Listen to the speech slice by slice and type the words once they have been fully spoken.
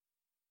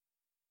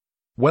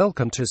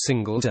Welcome to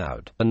Singled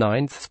Out, the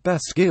 9th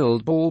Best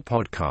Guild Ball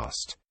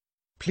podcast.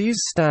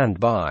 Please stand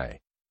by.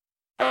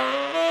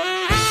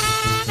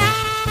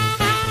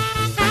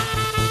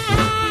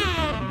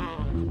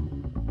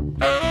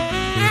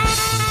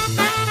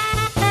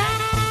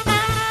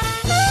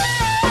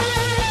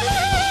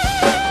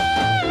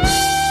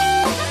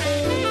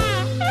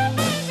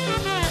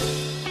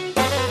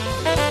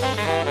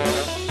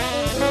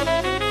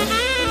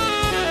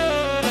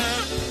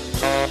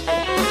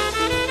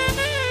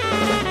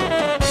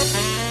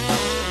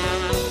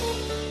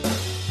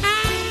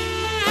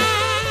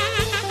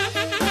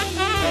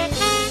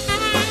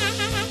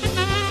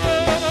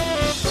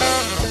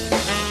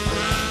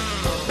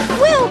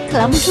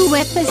 Welcome to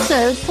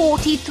episode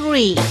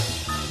 43.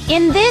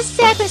 In this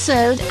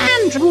episode,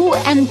 Andrew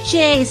and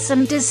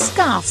Jason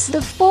discuss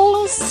the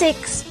full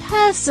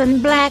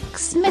 6-person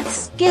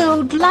Blacksmiths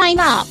Guild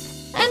lineup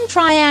and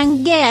try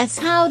and guess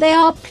how they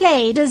are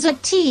played as a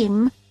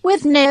team,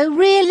 with no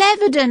real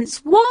evidence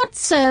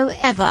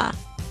whatsoever.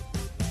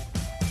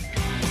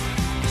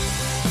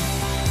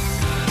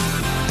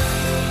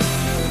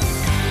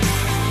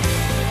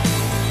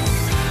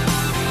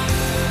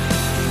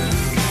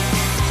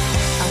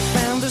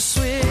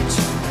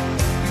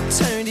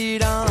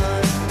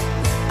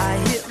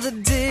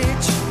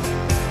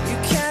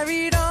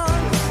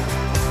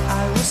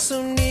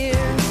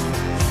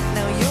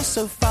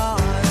 So far,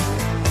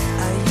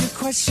 are you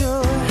quite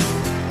sure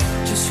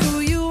just who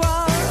you are?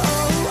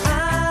 Oh,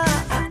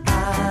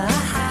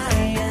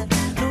 I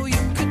know you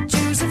could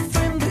use a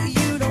friend, but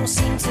you don't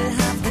seem to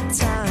have the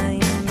time.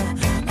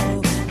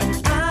 Oh,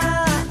 and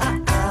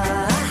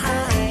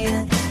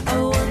I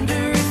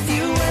wonder if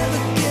you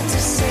ever get to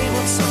say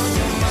what's on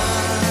your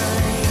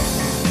mind.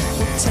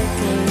 We'll take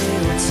a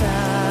little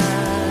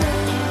time.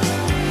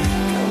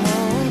 Come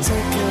on, take a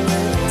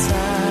little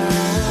time.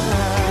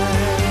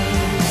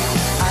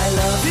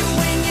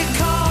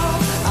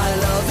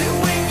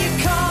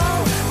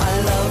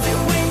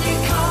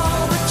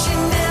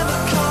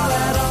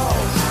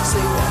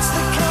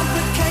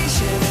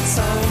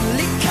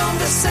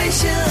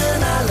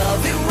 I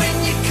love it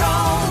when you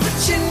call,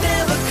 but you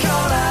never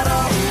call at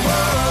all.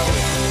 Whoa.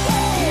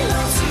 He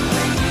loves you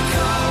when you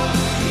call.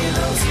 He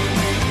loves you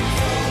when you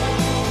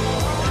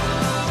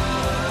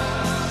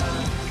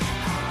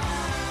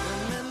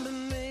call. Remember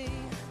me?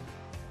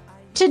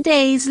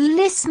 Today's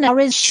listener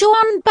is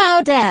Sean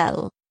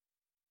Bowdell.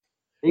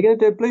 Are you going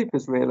to do a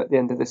bloopers reel at the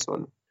end of this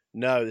one?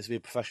 No, this will be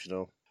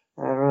professional.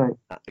 All right.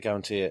 I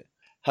guarantee it.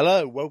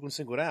 Hello, welcome to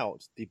Singled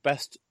Out, the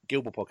best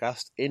Guild Ball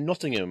podcast in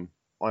Nottingham.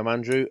 I'm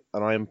Andrew,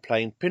 and I am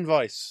playing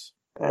Pinvice.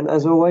 And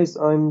as always,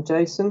 I'm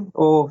Jason,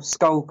 or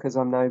Skulk, as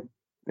I'm now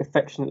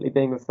affectionately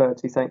being referred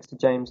to, thanks to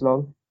James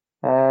Long.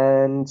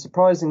 And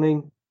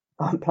surprisingly,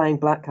 I'm playing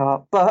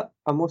Blackheart, but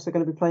I'm also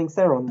going to be playing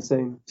Theron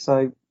soon.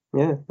 So,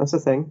 yeah, that's a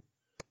thing.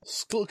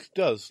 Skulk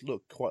does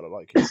look quite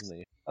like it, doesn't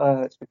he?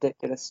 It's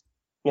ridiculous.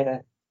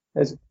 Yeah,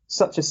 there's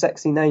such a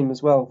sexy name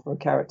as well for a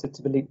character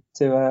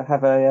to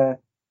have a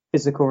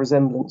physical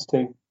resemblance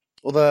to.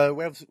 Although,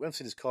 we haven't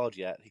seen his card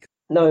yet.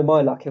 No,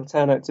 my luck, he'll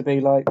turn out to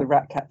be like the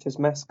Ratcatcher's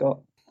mascot.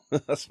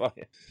 That's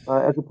right.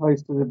 As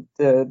opposed to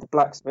the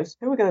blacksmiths,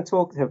 who we're going to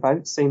talk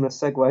about,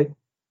 seamless segue,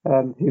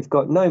 who've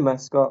got no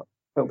mascot.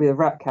 It'll be the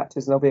Ratcatchers,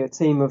 and there'll be a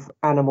team of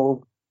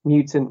animal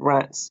mutant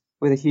rats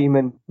with a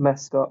human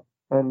mascot,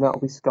 and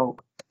that'll be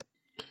Skulk.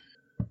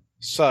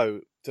 So,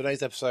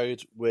 today's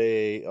episode,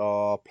 we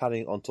are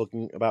planning on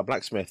talking about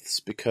blacksmiths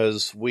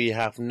because we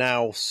have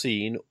now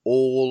seen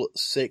all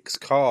 6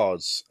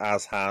 cards,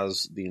 as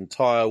has the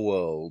entire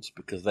world,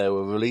 because they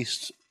were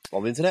released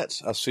on the internet.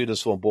 As soon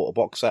as someone bought a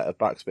box set of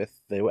Blacksmith,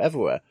 they were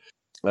everywhere.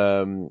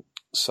 So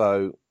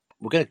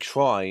we're going to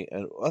try,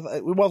 and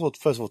we might as well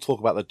first of all talk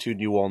about the 2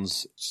 new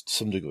ones to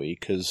some degree,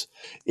 because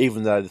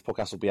even though the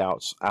podcast will be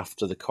out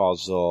after the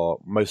cards are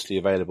mostly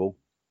available,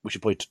 we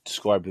should probably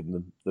describe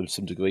them to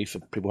some degree for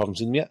people who haven't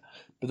seen them yet.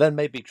 But then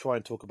maybe try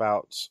and talk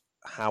about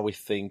how we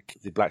think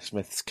the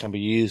blacksmiths can be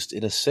used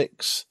in a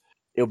 6.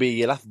 It'll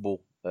be a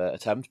laughable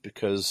attempt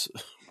because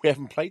we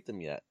haven't played them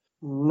yet.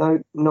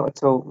 No, not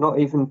at all. Not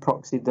even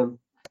proxied them.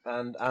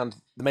 And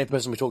the main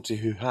person we talked to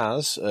who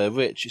has,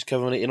 Rich, is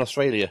currently in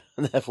Australia,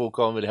 and therefore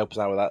can't really help us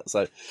out with that.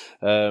 So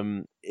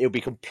it'll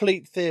be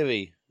complete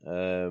theory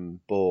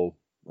ball,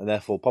 and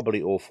therefore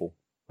probably awful.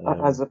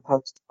 As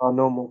opposed to our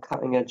normal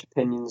cutting-edge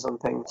opinions on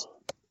things.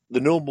 The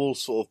normal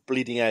sort of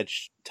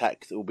bleeding-edge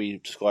tech that we'll be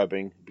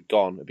describing will be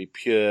gone. It'll be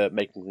pure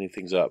making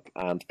things up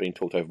and being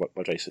talked over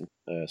by Jason.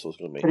 So it's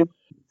going to be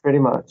pretty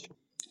much.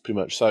 Pretty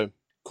much. So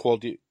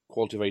quality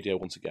radio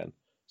once again.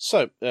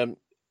 So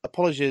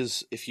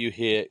apologies if you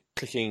hear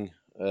clicking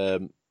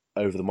over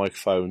the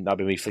microphone. That'll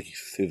be me flicking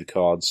through the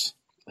cards,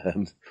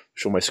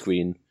 which on my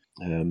screen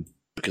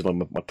because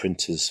my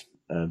printer's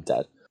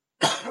dead.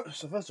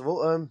 So first of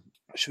all,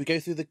 should we go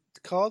through the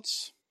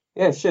cards?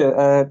 Yeah,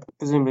 sure.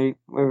 Presumably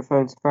we're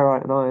referring to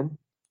Ferrite and Iron.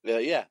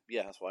 Yeah,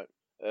 that's right.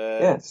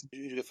 Yes.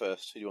 Who go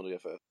first? Who do you want to go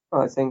first?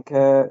 I think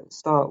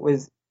start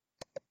with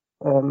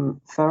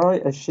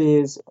Ferrite, as she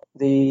is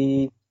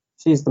the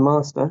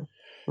master.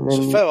 And So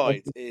then,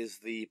 Ferrite is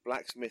the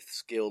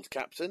Blacksmith's Guild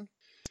captain.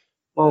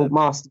 well,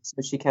 master,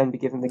 so she can be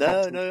given the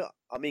captain. No,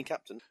 I mean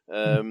captain.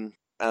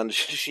 And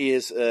she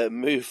is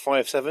move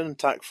 5/7,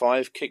 attack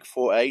 5, kick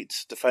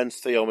 4/8, defense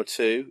 3, armor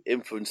 2,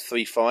 influence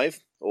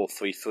 3/5, or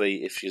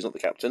 3/3 if she's not the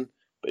captain.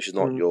 But if she's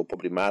not, you're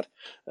probably mad.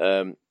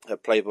 Her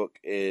playbook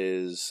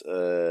is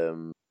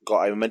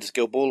got a momentous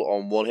guild ball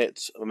on 1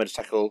 hit, a momentous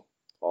tackle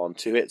on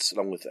 2 hits,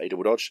 along with a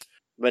double dodge,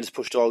 momentous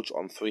push dodge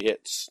on 3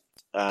 hits,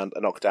 and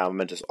a knockdown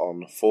momentous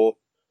on 4.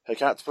 Her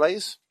character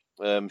plays.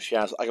 She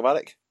has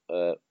acrobatic,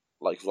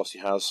 like Velocity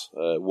has,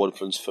 1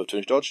 influence for 2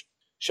 inch dodge.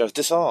 She has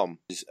disarm,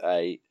 is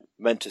a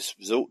momentous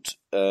result,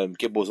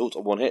 guild ball result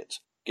on 1 hit,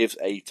 gives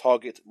a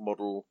target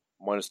model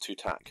 -2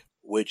 attack,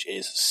 which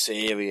is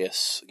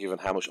serious given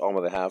how much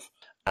armor they have.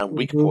 And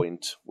weak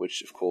point,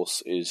 which of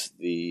course is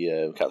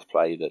the character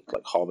play that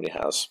like Harmony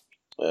has,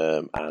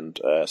 and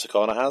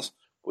Sakana has,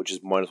 which is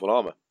 -1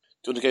 armor.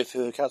 Do you want to go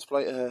through her character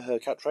play, her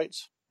character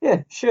traits?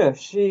 Yeah, sure.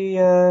 She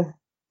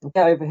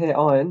get over here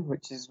Iron,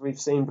 which is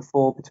we've seen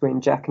before between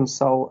Jack and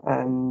Soul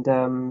and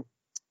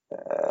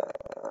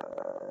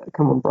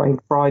come on Brain,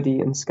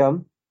 Friday and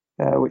Scum,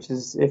 which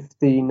is if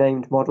the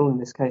named model, in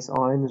this case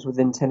Iron, is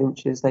within 10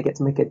 inches, they get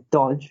to make a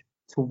dodge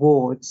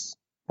towards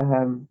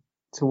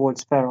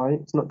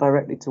Ferrite. It's not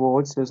directly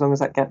towards, so as long as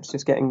that gap's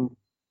just getting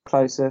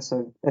closer,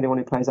 so anyone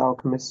who plays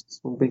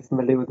Alchemists will be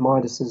familiar with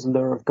Midas's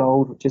Lure of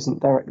Gold, which isn't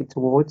directly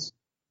towards.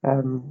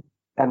 And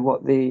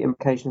what the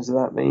implications of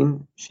that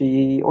mean.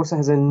 She also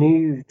has a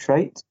new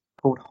trait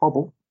called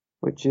Hobble,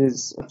 which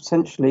is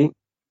essentially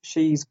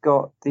she's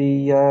got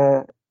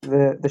the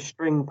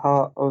string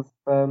part of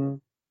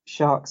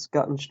Shark's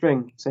gut and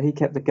string. So he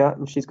kept the gut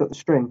and she's got the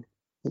string.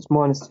 It's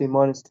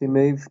 -2/-2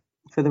 move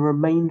for the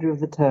remainder of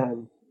the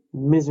turn.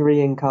 Misery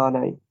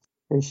incarnate.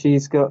 And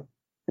she's got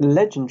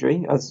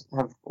legendary, as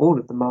have all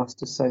of the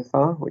masters so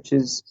far, which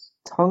is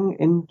Tongue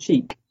in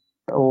Cheek,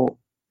 or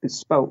it's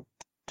spelt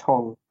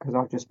Tong, because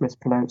I've just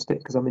mispronounced it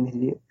because I'm an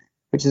idiot,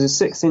 which is a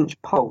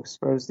 6-inch pulse,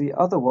 whereas the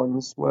other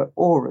ones were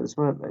auras,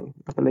 weren't they?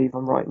 I believe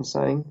I'm right in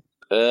saying.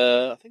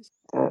 I think so.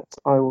 That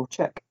I will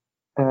check.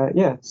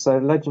 Yeah, so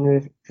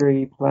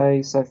legendary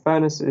play, so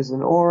Furnace is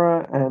an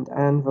aura and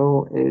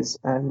Anvil is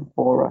an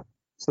aura.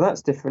 So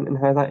that's different in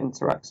how that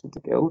interacts with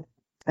the guild.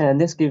 And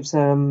this gives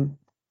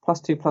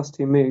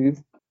 +2/+2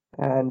 move,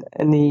 and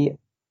any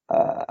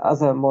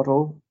other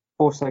model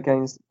also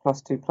gains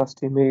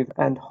 +2/+2 move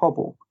and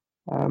Hobble.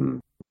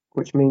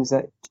 Which means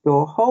that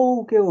your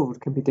whole guild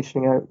can be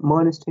dishing out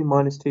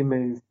 -2/-2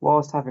 move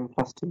whilst having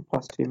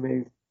 +2/+2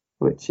 move,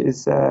 which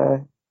is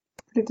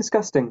pretty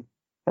disgusting.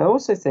 I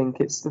also think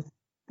it's the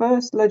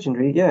first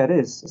legendary, yeah it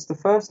is, it's the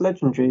first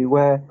legendary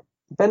where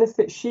the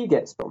benefit she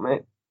gets from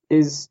it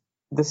is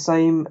the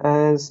same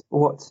as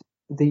what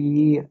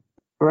the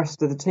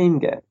rest of the team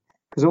get,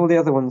 because all the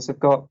other ones have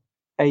got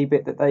a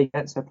bit that they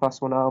get, so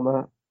 +1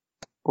 armor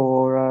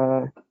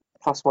or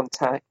 +1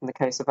 attack in the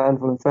case of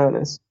Anvil and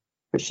Furnace.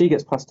 But she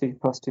gets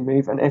 +2/+2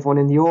 move, and everyone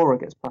in the aura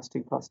gets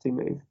 +2/+2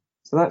 move.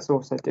 So that's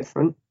also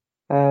different.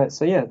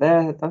 So yeah,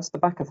 that's the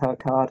back of her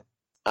card.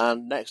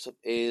 And next up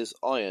is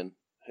Iron,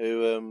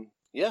 who,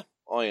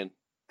 Iron.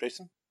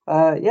 Jason?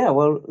 Yeah,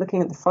 well,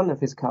 looking at the front of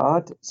his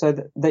card, so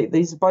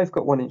these have both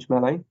got 1-inch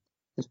melee,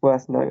 is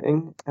worth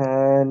noting.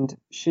 And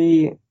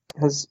she's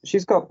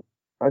got,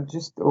 I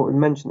just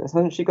mentioned this,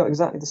 hasn't she got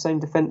exactly the same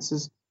defense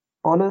as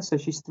Honor? So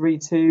she's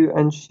 3/2,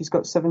 and she's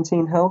got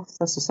 17 health.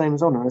 That's the same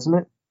as Honor, isn't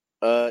it?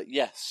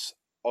 Yes.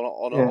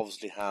 Honor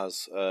obviously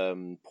has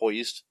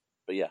poised,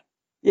 but yeah.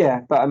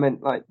 Yeah, but I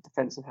meant like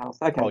defense and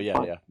health. Okay. Oh yeah,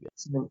 fine. yeah.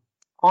 So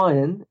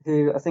Iron,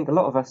 who I think a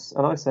lot of us,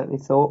 and I certainly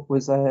thought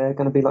was going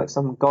to be like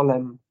some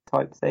golem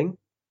type thing,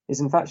 is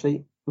in fact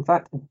a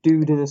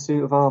dude in a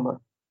suit of armor,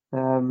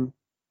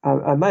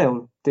 a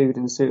male dude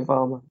in a suit of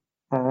armor,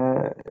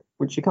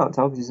 which you can't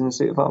tell because he's in a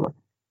suit of armor,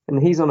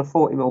 and he's on a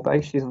 40mm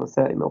base. She's on a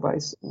 30mm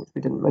base, which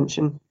we didn't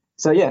mention.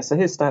 So yeah, so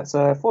his stats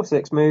are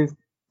 4/6 move,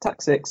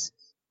 attack 6.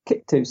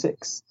 Kick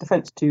 2/6,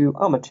 defense 2,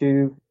 armor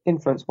 2,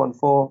 influence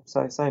 1/4,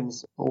 so same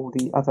as all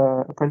the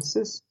other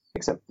apprentices,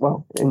 except,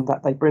 well, in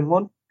that they bring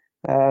 1.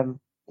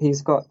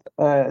 He's got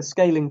a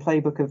scaling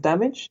playbook of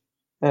damage,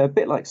 a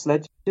bit like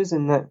Sledge's,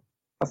 in that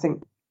I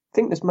think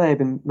this may have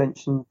been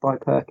mentioned by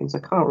Perkins,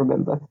 I can't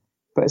remember,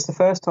 but it's the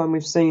first time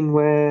we've seen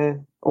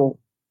where, or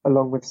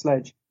along with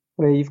Sledge,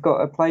 where you've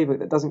got a playbook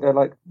that doesn't go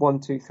like 1,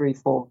 2, 3,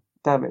 4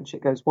 damage.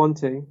 It goes 1,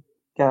 2,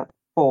 gap,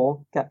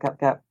 4,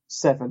 gap,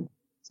 7.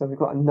 So we've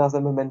got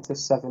another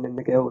momentous 7 in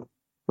the guild,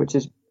 which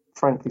is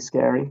frankly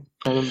scary.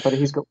 But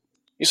he's got.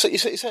 You say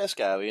it's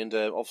scary, and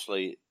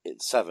obviously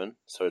it's 7,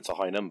 so it's a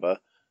high number.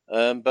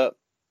 But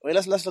I mean,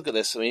 let's look at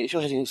this. I mean, if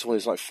you're hitting someone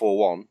who's like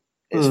 4/1,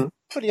 it's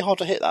pretty hard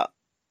to hit that,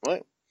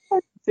 right?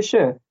 For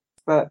sure,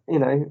 but you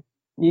know,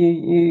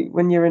 you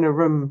when you're in a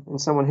room and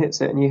someone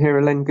hits it and you hear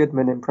a Len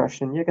Goodman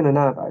impression, you're going to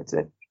know about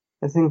it.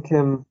 I think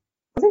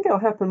it'll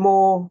happen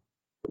more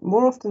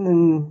often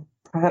than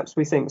perhaps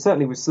we think.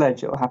 Certainly with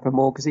Sledge, it'll happen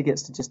more because he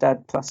gets to just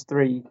add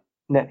 +3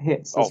 net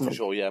hits. For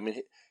sure, yeah. I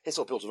mean, he's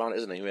sort of built around it,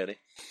 isn't he? Really?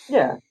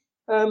 Yeah.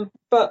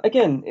 But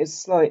again,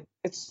 it's like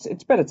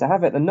it's better to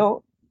have it than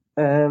not.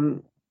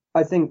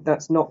 I think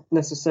that's not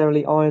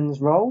necessarily Iron's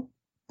role,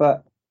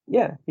 but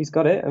yeah, he's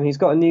got it, and he's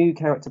got a new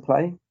character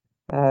play.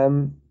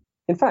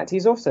 In fact,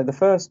 he's also the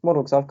first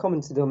model, because I've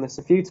commented on this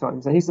a few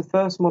times, and he's the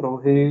first model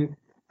who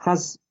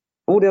has,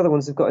 all the other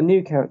ones have got a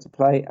new character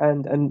play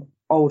and an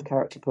old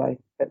character play,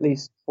 at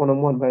least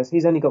one-on-one, whereas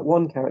he's only got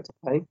one character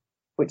play,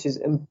 which is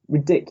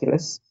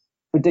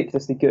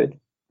ridiculously good.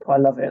 I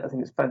love it. I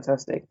think it's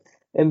fantastic.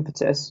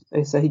 Impetus,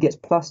 so he gets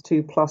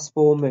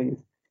 +2/+4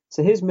 move.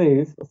 So his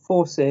move,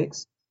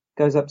 4/6,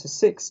 goes up to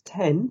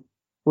 6/10,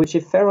 which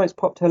if Ferrite's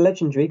popped her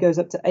legendary, goes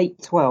up to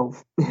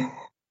 8/12.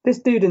 This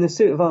dude in the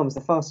suit of armor is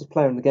the fastest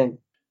player in the game.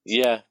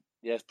 Yeah,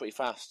 it's pretty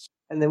fast.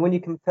 And then when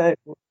you compare,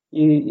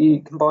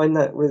 you combine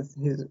that with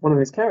one of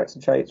his character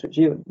traits, which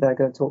you're now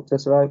going to talk to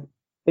us about,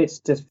 it's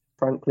just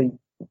frankly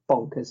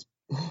bonkers.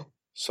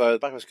 So the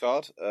back of his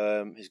card,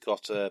 he's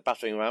got a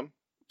battering ram.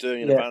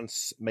 During an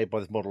advance made by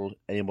this model,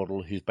 any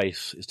model whose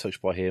base is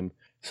touched by him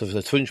suffers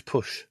a 2-inch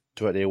push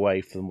directly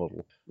away from the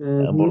model.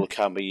 A model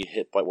can be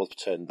hit by it once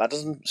per turn. That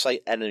doesn't say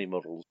enemy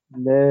models.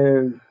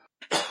 No.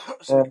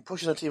 So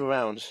pushing a team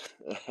around,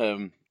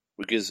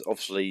 which is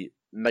obviously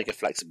mega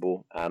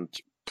flexible and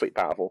pretty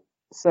powerful.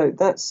 So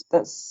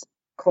that's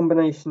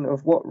combination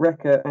of what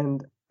Wrecker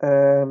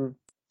and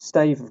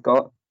Stave have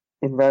got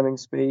in ramming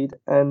speed,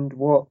 and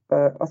what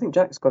I think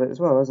Jack's got it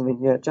as well, hasn't he?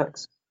 Yeah,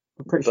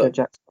 I'm pretty sure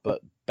Jack's got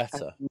it. But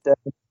better.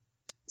 And,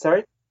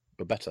 sorry?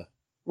 But better.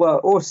 Well,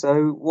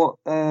 also, what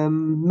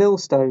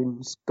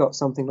Millstone's got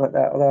something like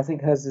that, although I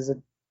think hers is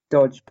a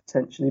dodge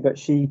potentially, but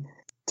she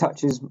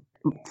touches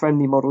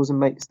friendly models and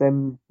makes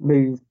them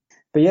move.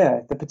 But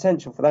yeah, the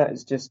potential for that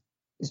is just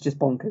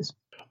bonkers.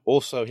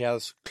 Also, he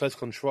has close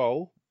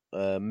control,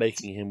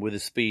 making him with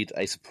his speed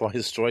a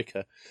surprise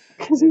striker.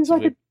 Because he's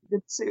like a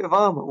suit of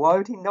armor. Why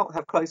would he not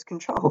have close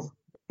control?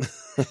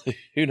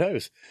 Who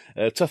knows?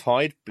 Tough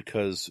hide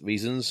because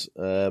reasons,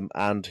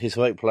 and his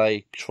heroic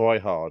play, try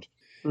hard.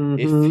 Mm-hmm.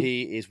 If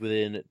he is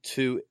within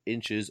 2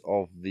 inches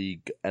of the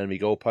enemy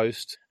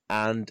goalpost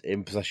and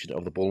in possession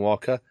of the ball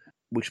marker,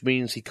 which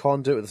means he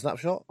can't do it with a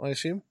snapshot, I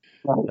assume.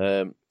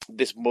 Right.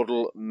 This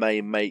model may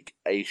make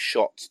a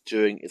shot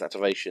during its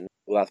activation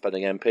without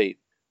spending MP.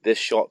 This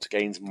shot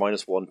gains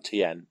 -1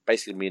 TN,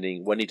 basically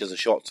meaning when he does a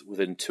shot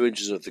within 2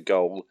 inches of the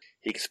goal,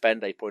 he can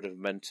spend a point of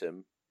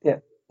momentum. Yeah.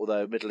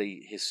 Although,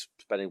 admittedly, he's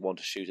spending 1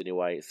 to shoot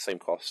anyway. It's the same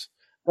cost.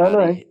 Oh,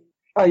 no.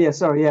 Oh, yeah,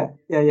 sorry, yeah.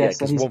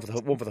 So he's one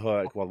for the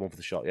heroic, one for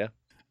the shot, yeah?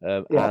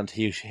 And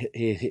he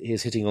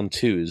is hitting on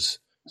 2s.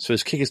 So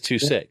his kick is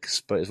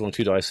 2/6, but it's only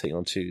 2 dice hitting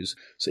on 2s.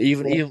 So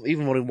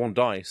even rolling 1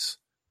 dice,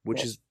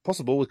 which is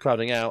possible with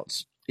crowding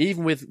out,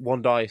 even with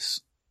 1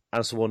 dice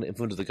and someone in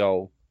front of the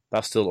goal,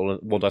 that's still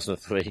 1 dice and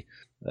a 3.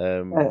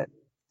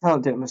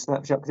 Can't do it on a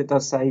snapshot because it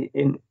does say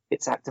in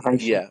its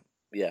activation.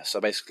 Yeah. So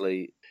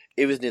basically,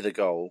 if he's near the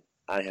goal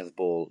and he has the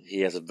ball,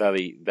 he has a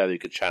very, very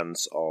good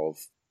chance of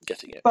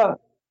getting it.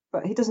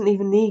 But he doesn't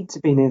even need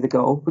to be near the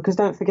goal, because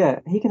don't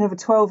forget, he can have a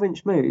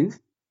 12-inch move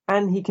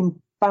and he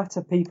can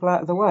batter people out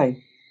of the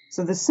way.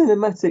 So the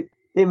cinematic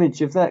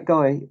image of that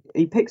guy,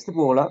 he picks the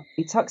ball up,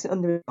 he tucks it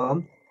under his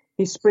arm,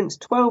 he sprints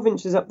 12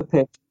 inches up the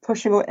pitch,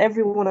 pushing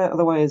everyone out of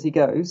the way as he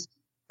goes,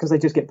 because they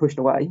just get pushed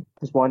away,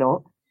 because why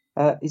not?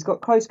 He's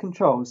got close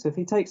control, so if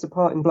he takes a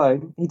parting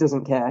blow, he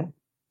doesn't care.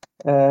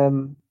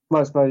 Well,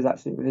 I suppose,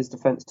 actually, with his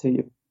defence to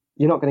you,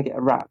 you're not going to get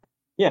a wrap.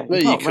 Yeah,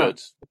 you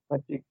could.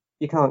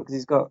 You can't,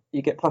 because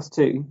you get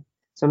 +2.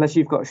 So unless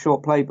you've got a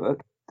short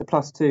playbook, the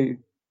 +2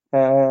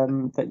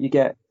 that you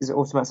get is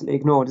automatically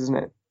ignored, isn't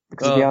it?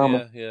 Because of the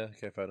armour. Yeah,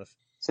 okay, fair enough.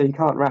 So you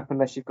can't wrap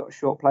unless you've got a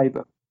short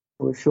playbook.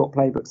 Or with short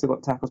playbooks, they've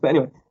got tackles. But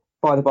anyway,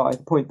 by the by,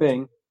 the point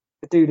being,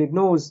 the dude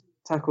ignores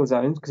tackle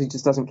zones because he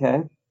just doesn't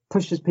care,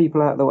 pushes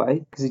people out of the way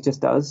because he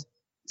just does.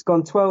 It's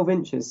gone 12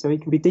 inches, so he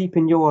can be deep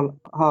in your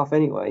half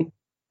anyway,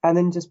 and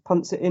then just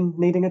punts it in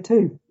needing a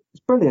 2.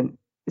 It's brilliant.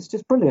 It's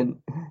just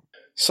brilliant.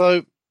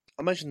 So,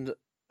 I mentioned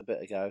a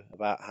bit ago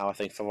about how I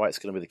think Ferrite's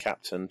going to be the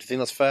captain. Do you think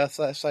that's fair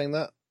saying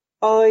that?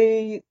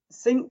 I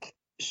think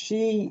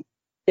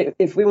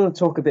if we want to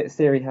talk a bit of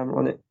theory hammer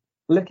on it,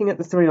 looking at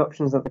the 3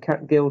 options that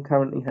the guild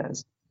currently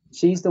has,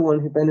 she's the one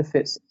who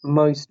benefits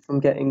most from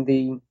getting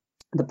the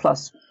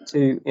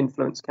 +2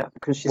 influence cap,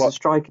 because she's a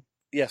striker.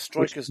 Yeah,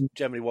 strikers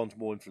generally want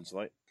more influence,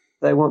 right?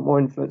 They want more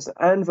influence.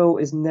 Anvil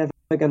is never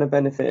going to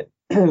benefit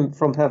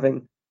from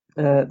having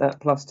that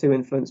 +2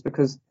 influence,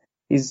 because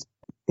he's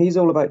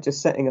all about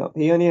just setting up.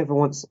 He only ever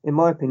wants, in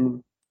my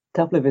opinion, a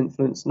couple of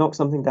influence, knock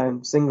something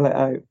down, single it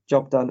out,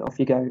 job done, off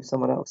you go,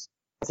 someone else.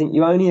 I think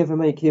you only ever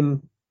make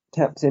him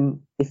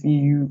captain if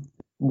you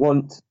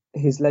want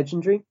his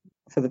legendary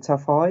for the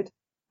tough hide.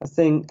 I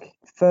think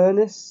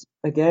Furnace,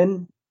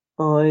 again,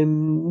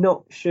 I'm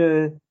not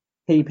sure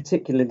he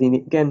particularly,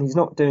 again, he's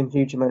not doing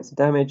huge amounts of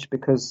damage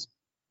because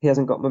he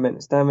hasn't got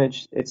momentous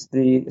damage. It's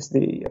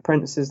the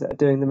apprentices that are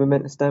doing the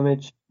momentous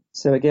damage.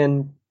 So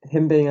again,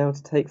 him being able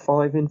to take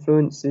 5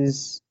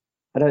 influences,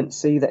 I don't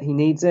see that he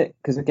needs it,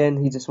 because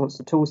again, he just wants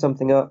to tool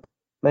something up,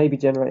 maybe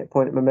generate a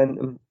point of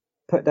momentum,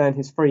 put down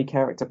his free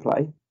character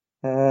play,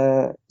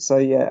 So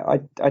yeah,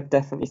 I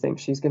definitely think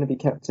she's going to be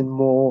captain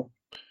more.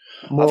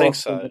 I think often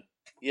so. than-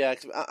 Yeah,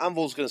 'cause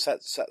Anvil's going to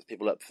set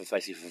people up for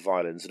basically for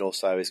violence, and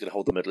also he's going to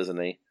hold the middle,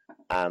 isn't he?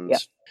 And Yeah.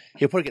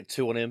 he'll probably get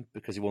 2 on him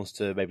because he wants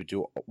to maybe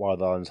do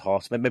Wild Island's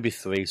heart, maybe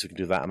 3, so he can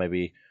do that and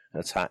maybe an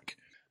attack.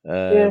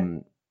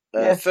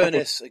 Yeah,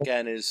 Furnace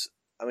again is,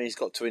 I mean, he's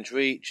got 2-inch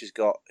reach. He's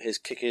got his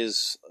kick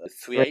is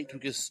 3/8,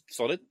 which is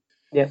solid.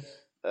 Yeah.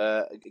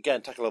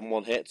 Again, tackle on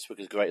 1 hit, which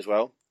is great as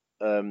well.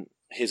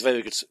 He's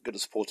very good at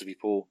supporting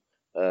people.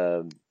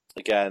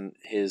 Again,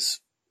 his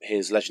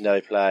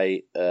legendary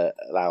play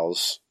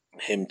allows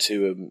him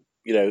to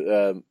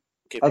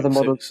give Other people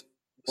models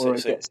or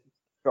it gets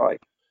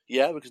strike.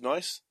 yeah, which is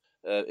nice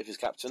if he's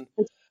captain.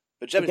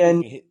 But generally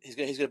Again-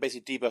 speaking, he's going to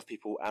basically debuff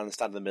people and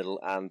stand in the middle.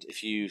 And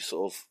if you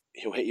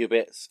he'll hit you a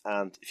bit,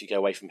 and if you go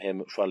away from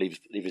him, try to leave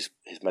his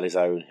melee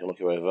zone, he'll knock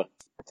you over.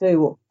 I tell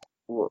you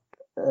what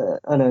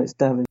I know it's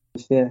damaged.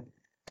 Yeah,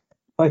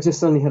 I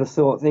just suddenly had a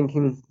thought,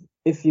 thinking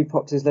if you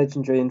popped his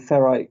legendary and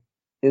Ferrite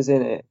is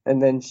in it,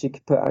 and then she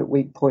could put out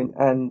weak point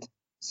and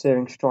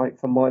searing strike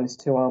for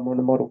 -2 armor on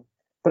the model.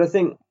 But I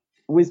think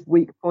with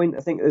weak point,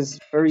 I think there's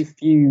very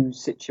few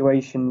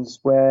situations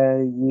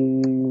where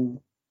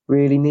you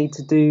really need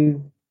to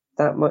do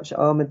that much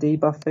armor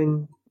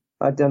debuffing.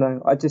 I don't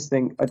know. I just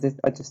think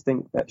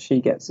that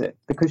she gets it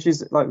because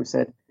she's, like we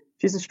said,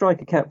 she's a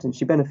striker captain.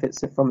 She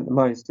benefits from it the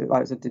most. It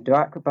allows her to do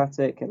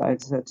acrobatic. It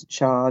allows her to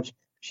charge.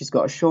 She's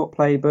got a short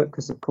playbook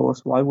because, of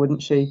course, why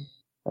wouldn't she?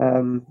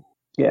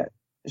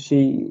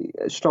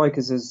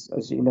 Strikers,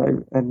 as you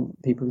know, and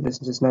people who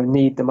listen to us know,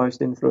 need the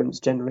most influence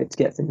generally to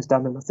get things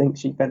done, and I think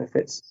she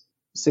benefits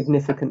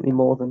significantly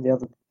more than the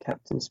other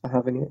captains for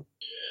having it.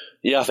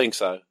 Yeah, I think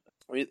so.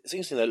 I mean, it's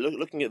interesting though.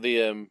 Looking at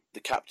the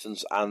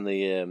captains and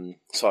the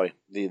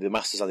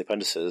masters and the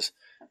apprentices,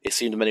 it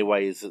seemed in many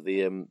ways that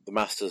the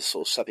masters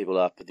sort of set people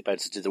up, and the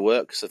apprentices did the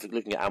work. So if you're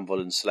looking at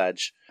Anvil and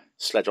Sledge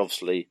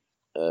obviously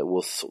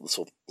was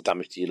sort of the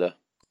damage dealer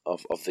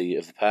of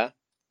the pair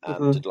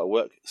and did a lot of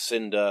work.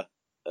 Cinder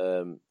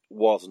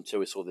was, until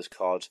we saw this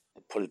card,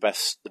 probably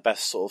the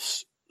best sort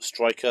of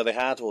striker they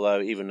had.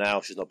 Although even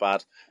now she's not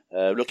bad.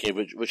 Looking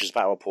at Richard's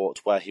battle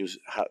report, where he was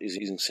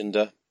using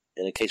Cinder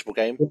in a caseable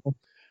game.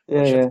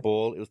 Yeah, She had yeah. the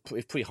ball. It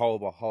was pretty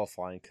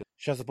horrifying. Cause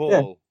she has the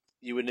ball.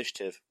 You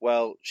initiative.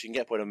 Well, she can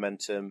get point of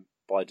momentum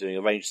by doing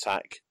a ranged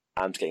attack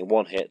and getting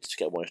 1 hit to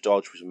get 1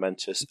 dodge, which is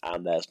momentous.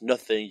 And there's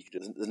nothing you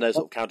can do. There's no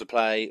sort of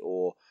counterplay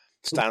or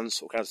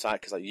stance or counter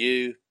attack. Because like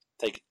you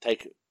take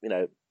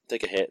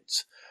a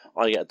hit,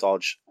 I get a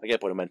dodge, I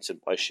get point of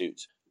momentum, I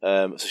shoot.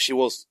 So she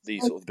was the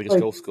sort of the biggest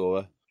goal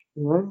scorer.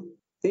 You know,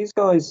 these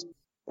guys.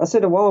 I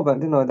said a while back,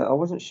 didn't I, that I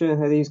wasn't sure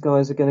how these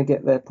guys are going to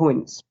get their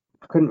points.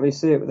 I couldn't really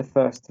see it with the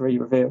first 3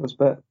 reveals,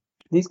 but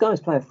these guys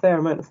play a fair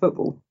amount of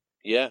football.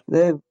 Yeah.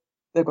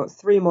 They've got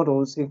 3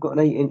 models who've got an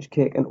 8-inch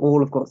kick, and all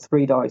have got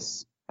 3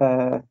 dice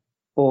or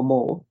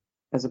more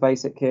as a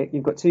basic kick.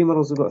 You've got 2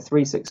 models who've got a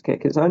 3/6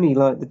 kick. It's only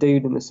like the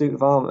dude in the suit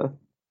of armor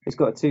who's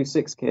got a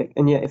 2/6 kick,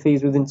 and yet if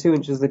he's within 2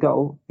 inches of the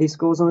goal, he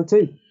scores on a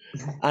 2.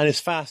 And he's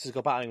fast. He's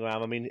got battering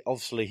ram. I mean,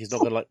 obviously he's not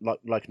going to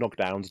like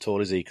knockdowns at all,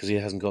 is he? Because he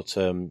hasn't got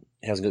the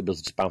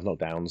ability to bounce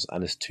knockdowns,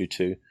 and it's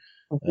 2/2.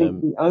 I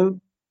think the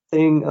only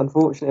thing,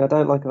 unfortunately, I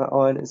don't like about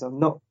Iron is I'm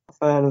not a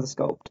fan of the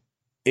sculpt.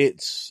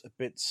 It's a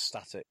bit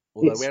static.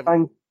 Although It's we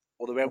haven't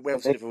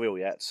seen it for real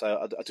yet,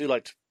 so I do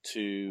like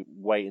to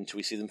wait until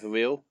we see them for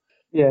real.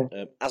 Yeah.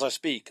 As I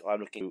speak, I'm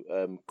looking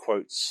at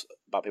quotes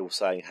about people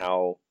saying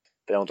how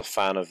they aren't a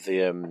fan of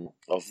the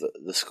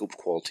sculpt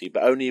quality,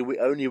 but only a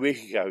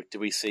week ago did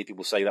we see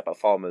people saying that about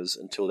farmers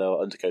until they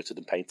were undercoated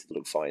and painted and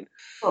look fine.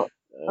 Oh,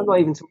 I'm not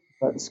even talking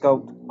about the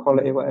sculpt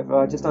quality or whatever.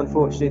 I just,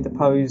 unfortunately, the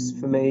pose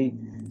for me,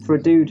 for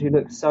a dude who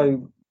looks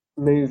so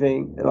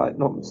moving, like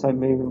not so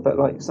moving, but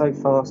like so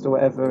fast or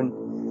whatever,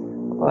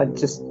 and I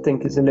just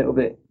think it's a little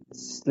bit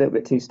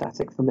too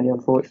static for me,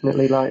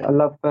 unfortunately. Like, I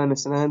love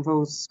Furnace and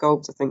Anvil's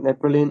sculpts. I think they're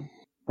brilliant.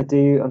 I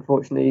do.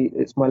 Unfortunately,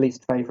 it's my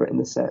least favourite in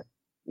the set.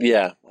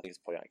 Yeah, I think it's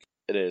probably accurate.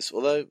 It is.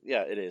 Although,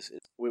 yeah, it is.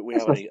 We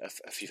have only a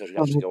few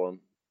photographs to go on.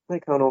 They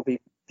can't all be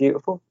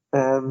beautiful.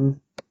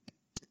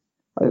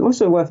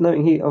 Also worth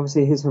noting,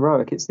 his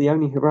heroic. It's the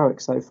only heroic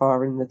so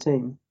far in the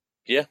team.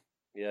 Yeah,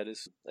 it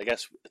is. I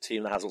guess a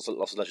team that has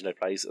lots of legendary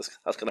plays,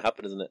 that's going to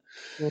happen, isn't it?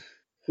 Yeah.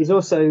 He's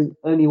also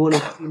only one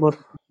of 2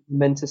 models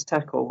momentous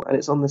tackle, and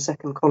it's on the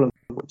second column,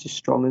 which is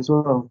strong as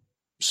well.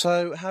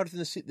 So, how do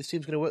you think this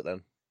team's going to work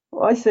then?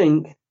 I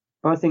think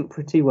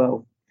pretty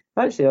well.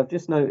 Actually, I've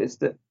just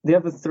noticed that the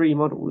other 3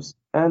 models,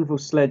 Anvil,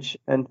 Sledge,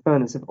 and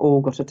Furnace, have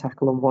all got a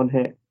tackle on 1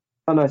 hit.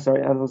 Oh no,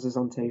 sorry, Anvil's is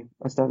on 2.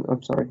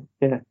 I'm sorry.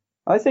 Yeah,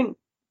 I think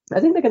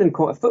they're going to be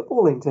quite a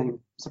footballing team.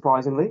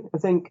 Surprisingly,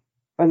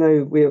 I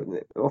know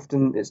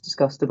often it's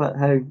discussed about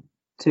how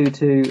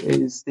 2/2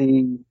 is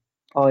the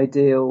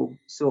ideal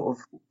sort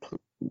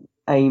of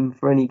aim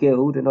for any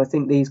guild, and I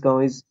think these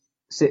guys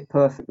sit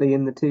perfectly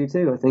in the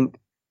 2/2. I think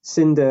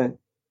Cinder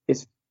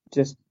is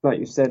just, like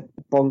you said,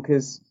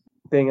 bonkers.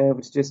 Being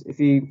able to just, if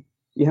you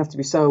have to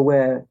be so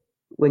aware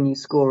when you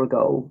score a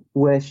goal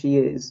where she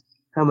is,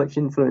 how much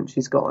influence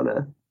she's got on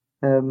her.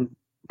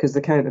 because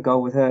the counter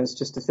goal with her is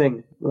just a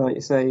thing. Like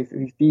you say,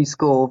 if you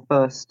score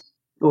first,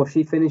 or if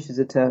she finishes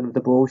a turn with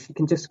the ball, she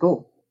can just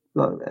score.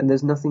 Like, and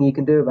there's nothing you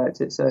can do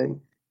about it. So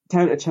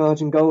counter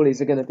charging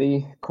goalies are going to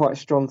be quite a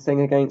strong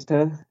thing against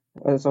her,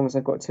 as long as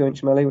they've got a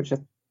 2-inch melee, which I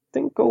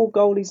think all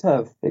goalies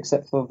have,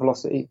 except for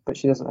velocity, but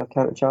she doesn't have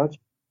counter charge.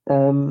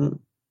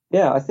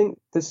 Yeah, I think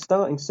the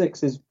starting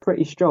 6 is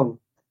pretty strong.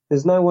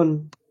 There's no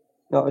one.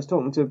 I was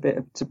talking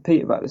to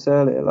Pete about this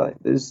earlier. Like,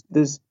 there's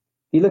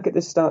you look at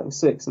this starting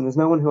 6, and there's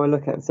no one who I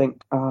look at and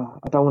think,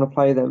 I don't want to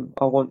play them.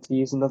 I want to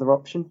use another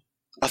option.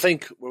 I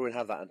think we won't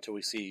have that until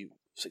we see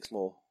 6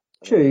 more.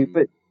 True,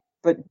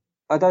 but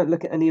I don't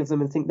look at any of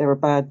them and think they're a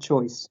bad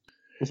choice.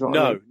 Is what I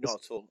No, mean. not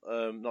at all.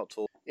 Not at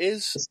all.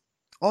 Is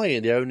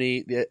Iron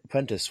the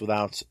apprentice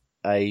without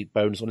a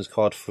bonus on his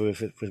card for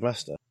his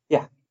master?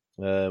 Yeah.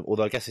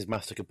 Although I guess his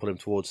master could pull him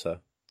towards her.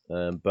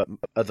 But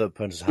other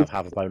apprentices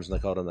have a bonus on their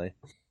card, don't they?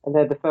 And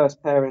they're the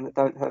first pairing that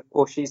don't have,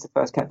 or she's the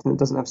first captain that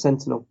doesn't have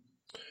Sentinel.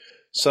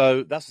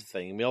 So that's the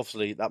thing. I mean,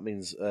 obviously that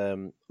means.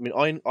 Iron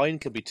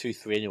can be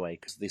 2/3 anyway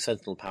because the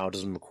Sentinel power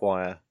doesn't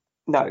require.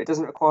 No, it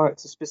doesn't require it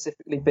to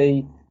specifically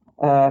be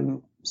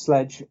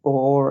Sledge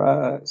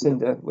or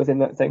Cinder within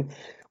that thing.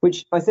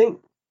 Which I think,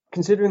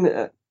 considering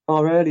that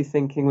our early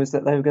thinking was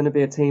that they were going to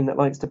be a team that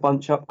likes to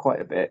bunch up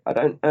quite a bit, I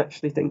don't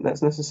actually think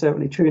that's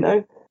necessarily true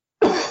now.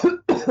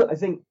 I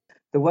think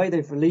the way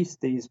they've released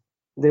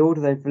the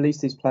order they've released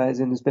these players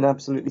in has been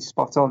absolutely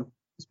spot on.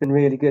 It's been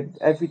really good.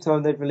 Every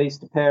time they've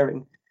released a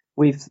pairing,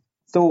 we've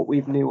thought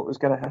we've knew what was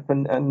going to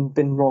happen and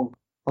been wrong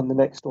on the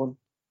next one.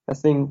 I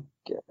think,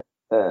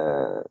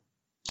 so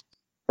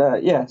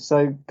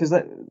because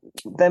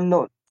them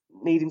not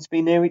needing to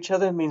be near each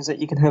other means that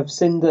you can have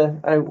Cinder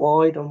out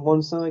wide on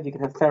one side, you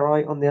can have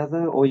Ferrite on the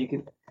other,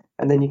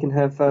 and then you can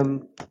have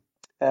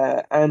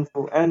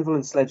Anvil. Anvil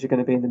and Sledge are going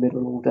to be in the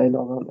middle all day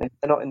long, aren't they? If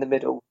they're not in the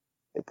middle,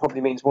 it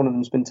probably means one of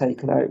them's been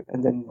taken out,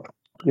 and then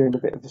you're in a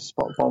bit of a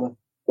spot of bother.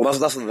 Well,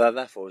 that's what they're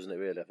there for, isn't it?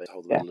 Really, they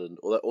hold the Yeah. middle. And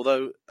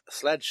although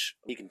Sledge,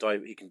 he can die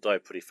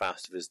pretty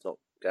fast if he's not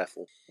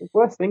careful. It's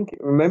worth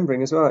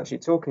remembering as well, actually,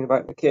 talking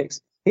about the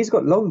kicks. He's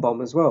got long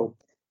bomb as well.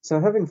 So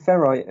having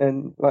Ferrite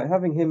and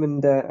having him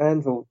and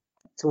Anvil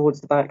towards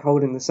the back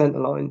holding the centre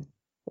line,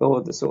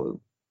 or the sort of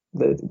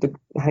the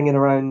hanging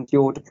around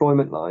your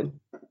deployment line,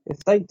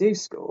 if they do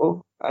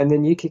score and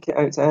then you kick it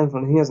out to Anvil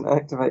and he hasn't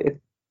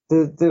activated,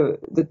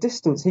 the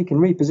distance he can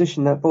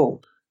reposition that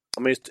ball.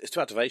 I mean, it's 2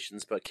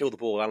 activations, but kill the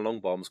ball and long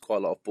bomb's quite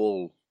a lot of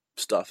ball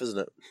stuff, isn't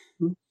it?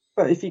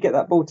 But if you get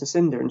that ball to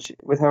Cinder and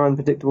with her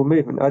unpredictable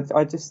movement,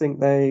 I just think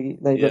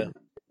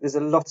there's a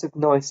lot of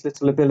nice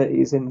little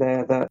abilities in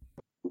there that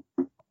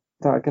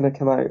are going to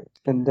come out.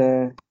 And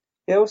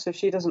also if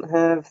she doesn't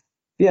have,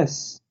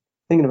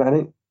 thinking about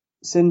it,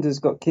 Cinder's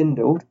got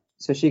Kindled,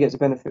 so she gets a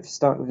benefit for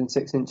starting within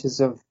 6 inches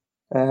of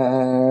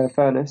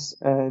Furnace,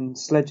 and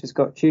Sledge has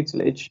got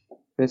Tutelage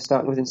for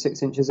starting within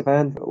 6 inches of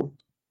Anvil.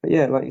 But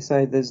yeah, like you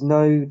say, there's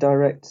no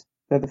direct.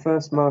 They're the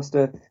first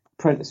Master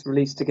Apprentice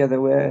released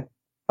together where,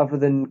 other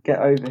than Get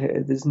Over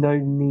Here, there's no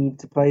need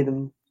to play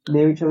them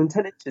near each other. And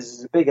 10 inches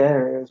is a big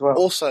area as well.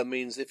 Also, it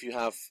means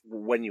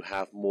when you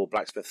have more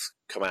blacksmiths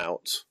come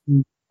out,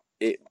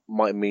 it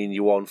might mean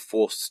you're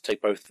forced to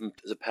take both of them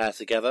as a pair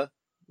together.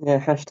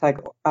 Yeah,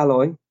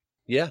 #alloy.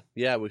 Yeah,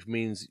 which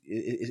means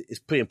it's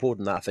pretty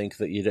important that I think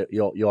that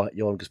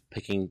you're just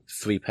picking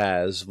 3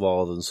 pairs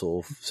rather than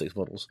sort of 6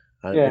 models.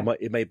 And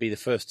it may be the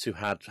first 2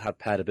 had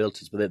paired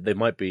abilities, but they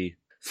might be,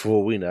 for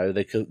all we know,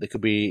 they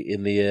could be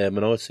in the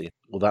minority.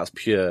 Well, that's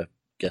pure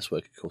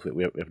guesswork. Of course,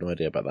 we have no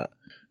idea about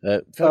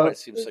that. Ferrite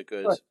seems so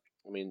good. Right.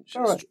 I mean,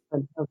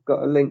 I've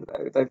got a link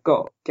though. They've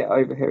got Get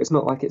Over Here. It's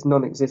not like it's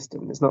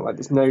non-existent. It's not like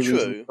there's no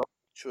reason.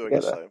 True, I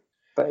guess so.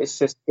 But it's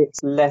just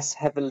it's less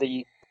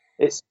heavily.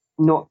 It's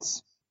not.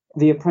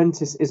 The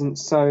Apprentice isn't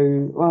so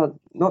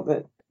not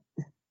that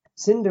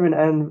Cinder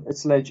and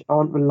Sledge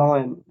aren't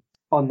reliant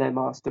on their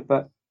master,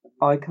 but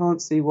I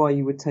can't see why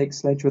you would take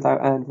Sledge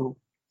without Anvil.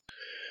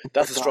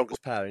 That's the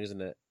strongest pairing, isn't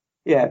it?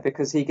 Yeah,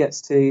 because he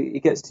gets to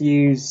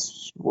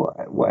use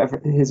whatever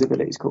his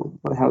ability is called.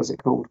 What the hell is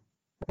it called?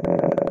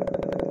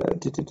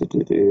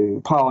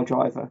 Pile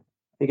Driver.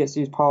 He gets to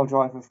use Pile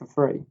Driver for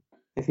free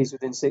if he's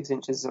within 6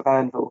 inches of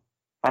Anvil,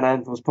 and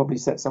Anvil's probably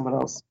set someone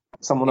up.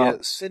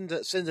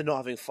 Cinder not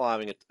having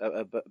firing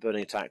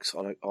burning attacks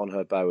on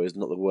her bow is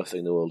not the worst thing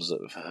in the world, is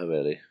it, for her,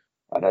 really?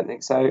 I don't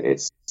think so.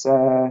 It's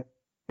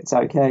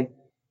okay,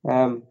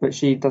 but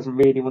she doesn't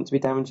really want to be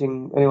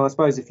damaging anyone. I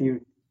suppose if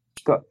you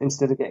got,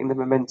 instead of getting the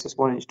momentous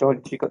 1-inch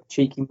dodge, you got the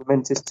cheeky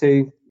momentous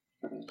 2.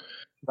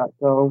 That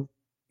goal.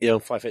 Yeah, on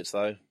 5 hits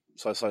though.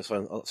 Sorry,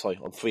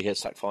 on 3 hits,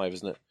 stack 5,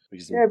 isn't it?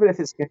 Yeah, but if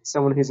it's against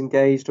someone who's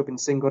engaged or been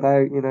singled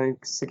out,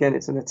 because again,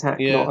 it's an attack,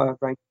 not a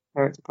ranked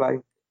character play.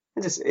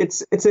 I think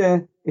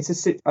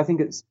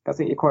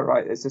you're quite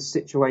right. It's a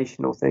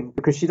situational thing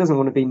because she doesn't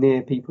want to be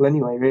near people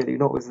anyway. Really,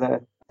 not with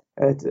a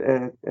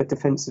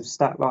defensive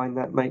stat line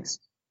that makes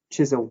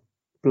Chisel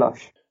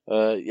blush.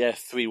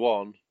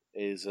 3-1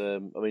 is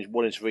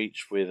 1 inch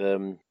reach with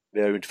the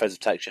only defensive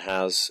tech she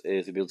has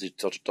is the ability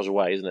to dodge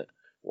away, isn't it?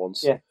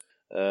 Once. Yeah.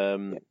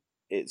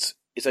 It's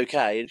is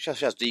okay. She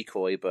has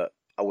decoy, but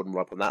I wouldn't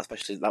rely on that,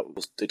 especially that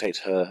will dictate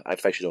her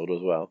activation order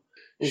as well.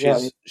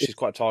 Exactly. She's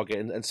quite a target,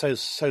 and so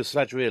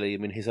Sledge really. I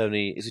mean, is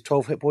he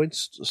 12 hit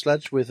points?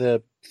 Sledge with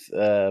a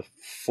 4-1.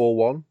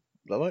 Is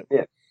that right?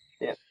 Yeah.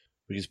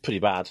 Which is pretty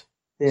bad.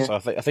 Yeah. So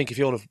I think if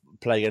you want to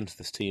play against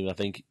this team, I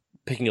think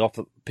picking off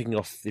the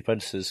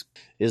apprentices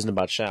isn't a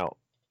bad shout.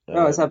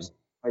 No, it's absolutely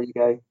where you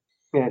go.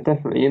 Yeah,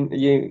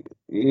 definitely.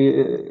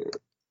 You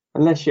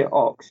unless you're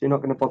Ox, you're not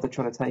going to bother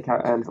trying to take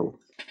out Anvil.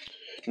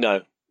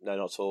 No, not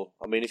at all.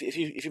 I mean, if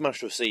you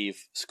manage to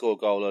score a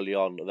goal early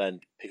on, and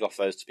then pick off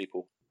those two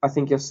people. I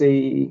think you'll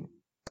see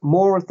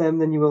more of them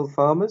than you will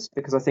farmers,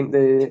 because I think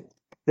they're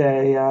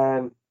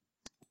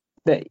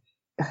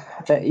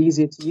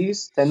easier to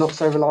use. They're not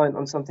so reliant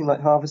on something like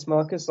harvest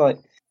markers, like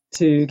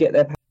to get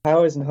their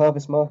powers, and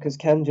harvest markers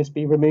can just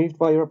be removed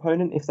by your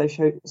opponent if they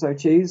so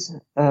choose.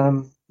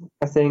 I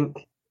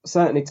think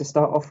certainly to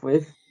start off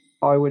with,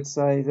 I would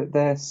say that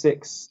their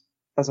 6,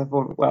 as I've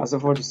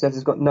already said,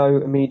 has got no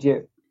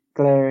immediate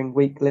glaring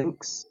weak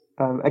links.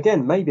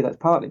 Again, maybe that's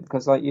partly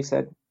because, like you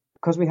said,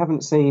 because we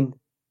haven't seen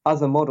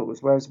other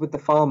models, whereas with the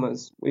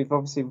farmers, we've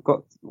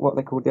got what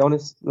they call the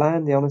honest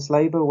land, the honest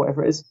labour,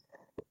 whatever it is.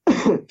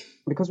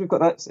 Because we've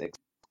got that 6,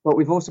 but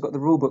we've also got the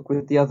rulebook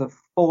with the other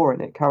 4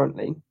 in it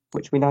currently,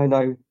 which we now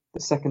know the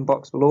second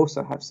box will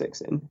also have 6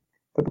 in.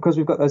 But because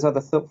we've got those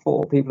other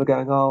 4, people are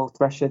going, oh,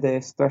 Thresher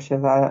this, Thresher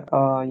that.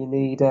 Oh, you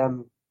need I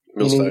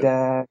wasn't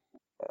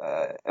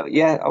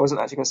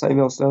actually going to say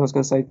Millstone. I was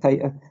going to say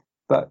Tater.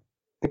 But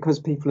because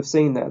people have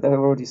seen that, they're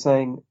already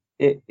saying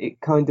it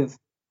kind of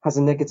has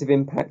a negative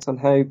impact on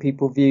how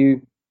people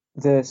view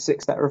the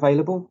 6 that are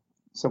available.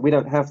 So we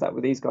don't have that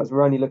with these guys.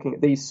 We're only looking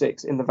at these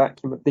 6 in the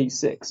vacuum of these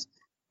 6.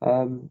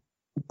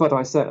 But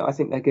I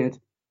think they're good.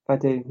 I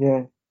do,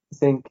 yeah. I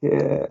think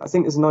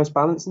there's a nice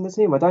balance in the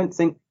team. I don't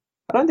think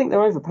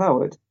they're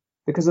overpowered,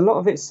 because a lot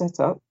of it's set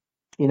up.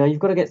 You know, you've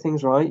got to get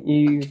things right.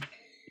 You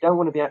don't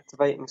want to be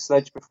activating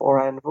Sledge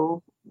before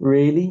Anvil,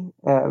 really.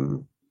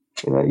 Like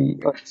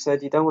I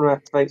said, you don't want to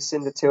activate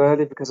Cinder too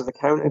early because of the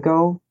counter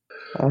goal.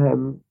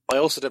 I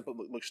also don't put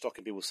much stock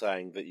in people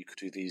saying that you could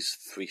do these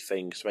 3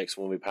 things to make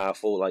someone be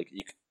powerful. Like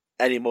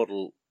any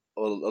model,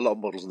 or a lot of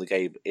models in the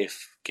game,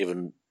 if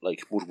given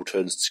like multiple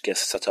turns to get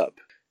set up,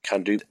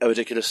 can do a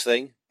ridiculous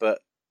thing.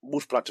 But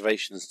multiple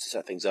activations to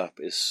set things up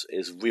is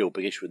a real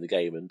big issue in the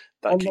game, and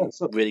that can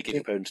really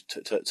give opponents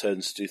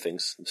turns to do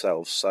things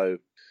themselves. So,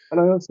 and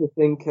I also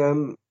think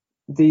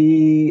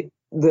the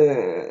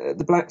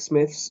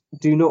blacksmiths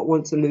do not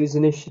want to lose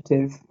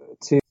initiative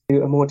to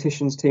a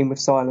mortician's team with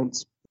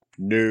silence.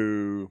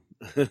 No.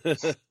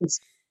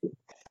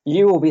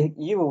 You will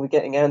be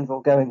getting Anvil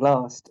going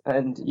last,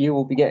 and you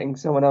will be getting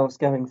someone else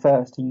going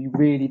first who you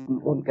really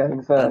didn't want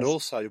going first. And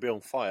also, you'll be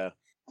on fire.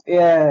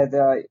 Yeah,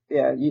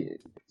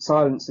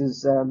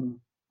 Silence's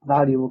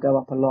value will go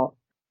up a lot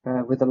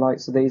with the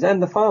likes of these,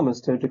 and the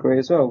farmers to a degree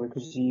as well,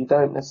 because you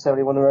don't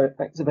necessarily want to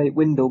activate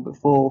Windle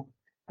before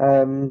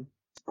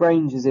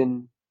Grange is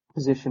in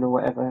position or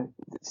whatever.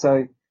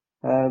 So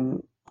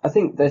I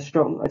think they're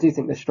strong. I do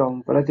think they're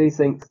strong, but I do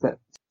think that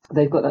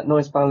they've got that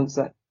nice balance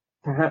that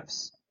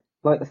perhaps,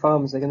 like the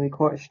farmers, they're going to be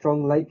quite a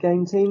strong late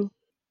game team.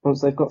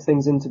 Once they've got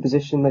things into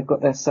position, they've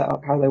got their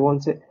setup how they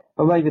want it.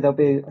 Or maybe they'll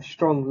be a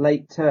strong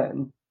late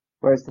turn,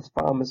 whereas the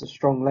farmers are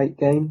strong late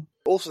game.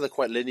 Also, they're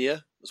quite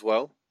linear as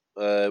well,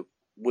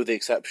 with the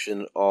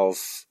exception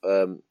of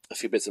a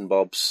few bits and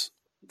bobs.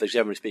 They,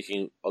 generally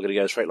speaking, are going to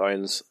go in straight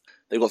lines.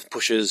 They've got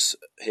pushers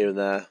here and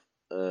there.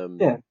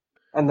 Yeah,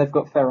 and they've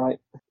got Ferrite.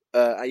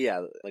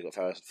 Yeah, they've got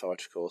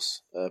Ferrite, of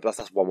course. But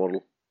that's one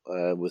model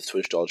with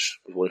 2-inch dodge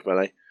with 1-inch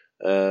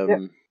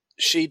melee.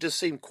 She does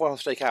seem quite hard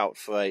to take out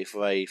for a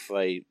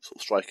sort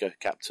of striker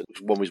captain. Which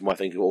is one reason why I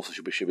think also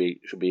should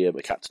be a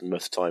captain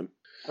most of the time.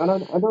 And I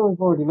know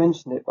I've already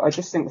mentioned it, but I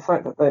just think the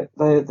fact that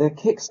their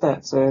kick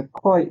stats are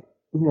quite,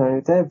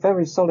 they're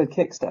very solid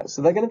kick stats.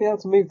 So they're going to be able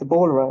to move the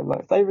ball around.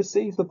 Like if they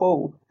receive the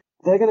ball,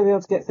 they're going to be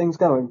able to get things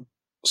going.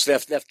 So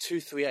they have 2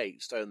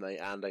 3/8s, don't they,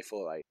 and a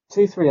 4/8.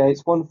 2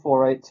 3/8s, 1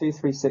 4/8, 2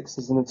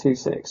 3/6s, and a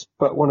 2/6.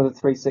 But one of the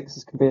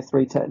 3/6s can be a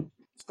 3/10.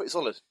 It's pretty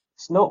solid.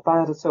 It's not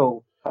bad at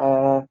all.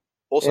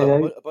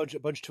 Also, a bunch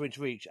of 2-inch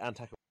reach and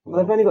tackle.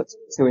 Well, they've only got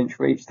 2-inch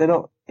reach. They're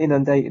not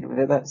inundated with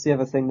it. That's the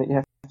other thing that you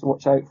have to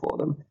watch out for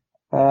them.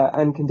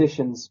 And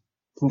conditions.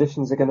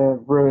 Conditions are going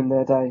to ruin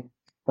their day.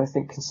 I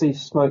think Conceived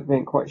Smoke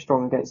being quite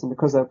strong against them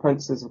because their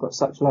apprentices have got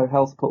such low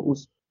health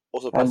pools.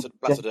 Also, Blasted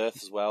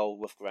Earth as well,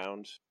 rough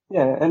ground.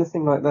 Yeah,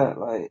 anything like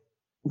that.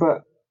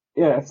 But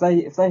yeah, if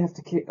they have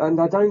to kick, and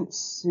I don't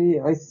see.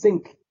 I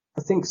think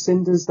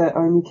Cinder's their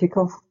only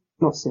kickoff.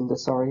 Not Cinder,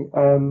 sorry.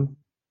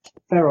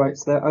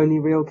 Ferrite's their only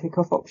real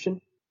kickoff option.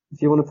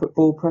 If you want to put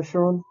ball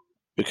pressure on.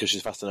 Because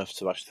she's fast enough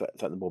to actually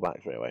threaten the ball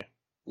back straight away.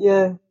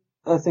 Yeah,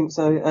 I think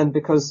so, and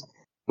because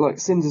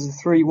Cinder's a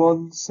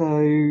 3/1,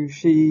 so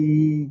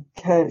she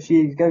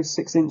goes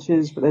 6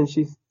 inches, but then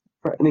she's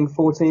threatening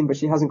 14, but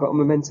she hasn't got a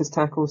momentous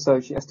tackle, so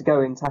she has to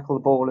go in, tackle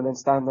the ball, and then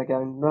stand there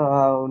going,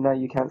 no,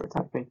 you can't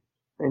attack me.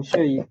 And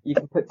sure, you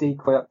can put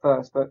decoy up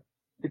first, but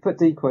if you put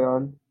decoy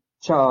on,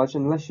 charge,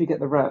 unless you get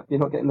the wrap, you're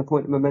not getting the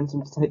point of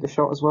momentum to take the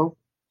shot as well.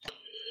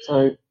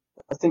 So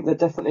I think they're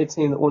definitely a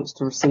team that wants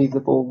to receive the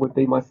ball, would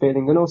be my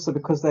feeling. And also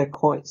because they're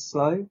quite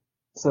slow.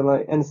 So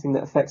like anything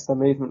that affects their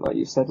movement, like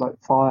you said, like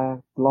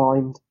fire,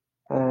 blind,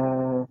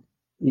 gut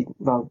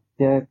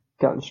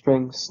and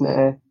string,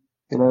 snare,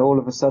 all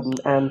of a sudden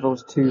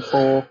Anvil's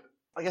 2-4.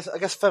 I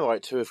guess fair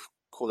right to have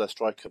called her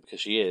striker because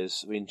she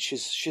is. I mean,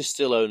 she's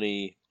still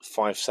only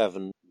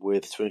 5'7"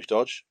 with 2-inch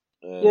dodge.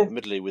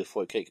 Admittedly with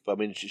 40 kick, but I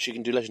mean she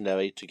can do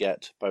legendary to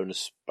get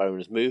bonus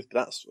move,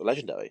 but that's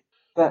legendary.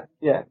 That's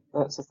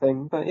the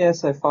thing. But yeah,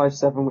 so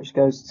 5'7", which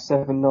goes to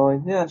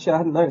 7'9". Yeah, actually I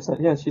hadn't noticed that.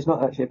 Yeah, she's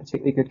not actually a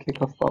particularly good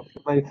kick-off box.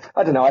 Maybe,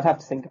 I don't know, I'd have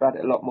to think about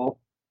it a lot more.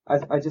 I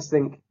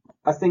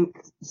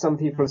think some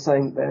people are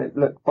saying they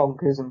look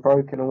bonkers and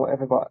broken or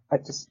whatever, but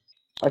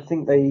I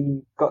think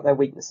they got their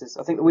weaknesses.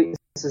 I think the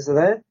weaknesses are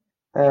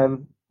there.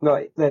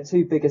 Like their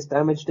two biggest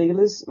damage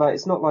dealers. Like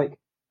it's not like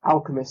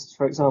Alchemists,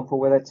 for example,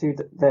 where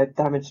their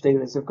damage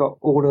dealers have got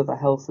all of the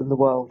health in the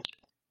world.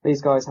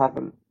 These guys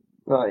haven't.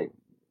 Like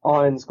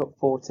Iron's got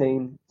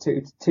 14,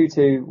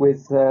 2-2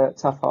 with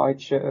tough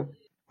hide, sure,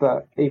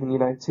 but even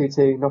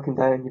 2-2, knock him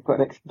down, you've got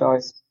an extra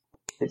dice.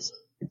 It's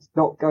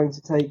not going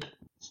to take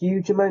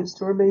huge amounts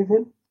to remove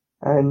him.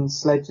 And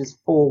Sledge is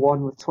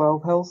 4-1 with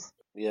 12 health.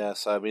 Yeah,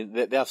 so I mean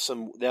they have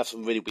some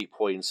really weak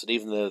points, and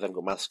even though they've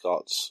got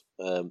mascots,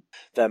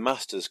 their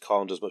masters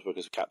can't do as much work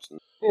as a captain.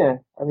 Yeah,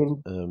 I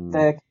mean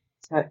their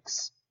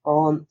attacks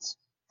aren't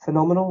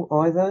phenomenal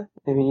either.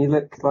 I mean you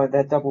look like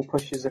their double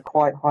pushes are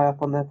quite high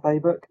up on their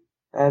playbook.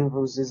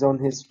 Anvil's is on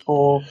his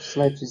 4th,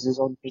 Sledge's is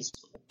on his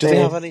 5th. Do they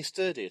have any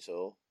sturdy at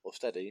all or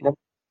steady?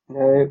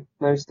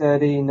 No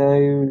sturdy,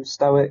 no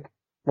stoic,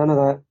 none of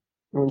that.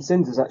 I mean,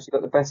 Cinder's actually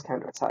got the best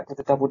counter attack with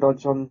a double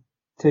dodge on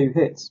 2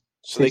 hits.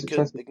 So they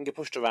can get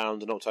pushed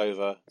around and knocked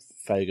over.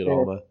 Very good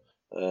armor.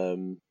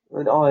 And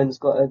Iron's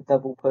got a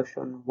double push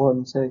on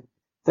 1, so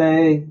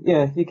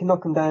you can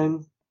knock them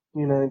down.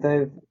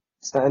 They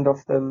stand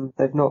off them.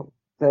 They've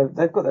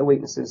got their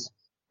weaknesses.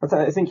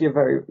 I think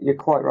you're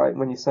quite right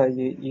when you say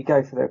you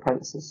go for their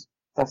apprentices.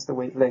 That's the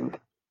weak link.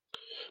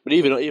 But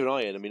even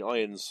Iron, I mean,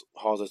 Iron's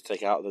harder to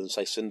take out than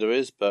say Cinder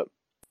is, but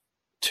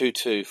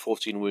 2-2,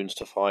 14 wounds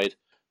to hide.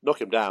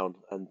 Knock him down,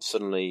 and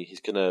suddenly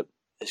he's gonna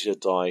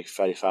die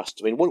fairly fast.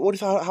 I mean,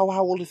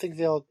 how old do you think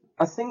they are?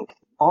 I think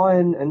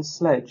Iron and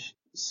Sledge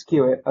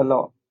skew it a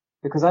lot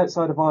because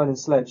outside of Iron and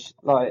Sledge,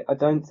 like I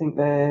don't think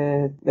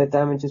their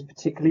damage is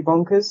particularly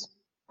bonkers.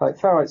 Like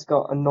Ferrite's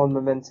got a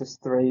non-momentous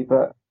 3,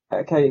 but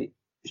okay,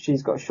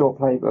 she's got a short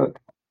playbook.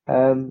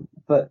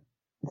 But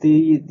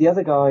the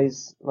other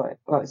guys, like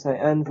I say,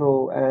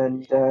 Anvil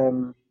and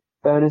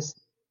Burnus,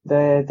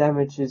 their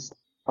damage is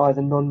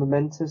either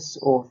non-momentous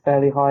or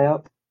fairly high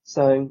up.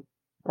 So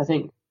I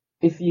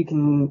if you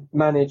can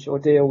manage or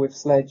deal with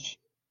Sledge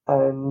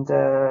and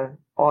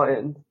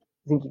Iron,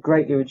 I think you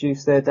greatly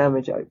reduce their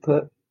damage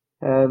output.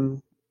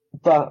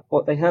 But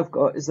what they have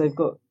got is they've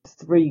got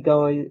 3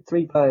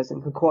 players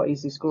that can quite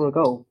easily score a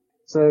goal.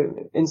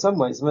 So in some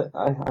ways,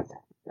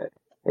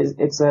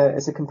 it's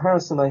a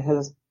comparison I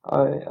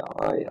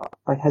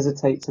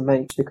hesitate to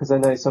make because I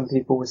know some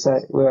people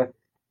were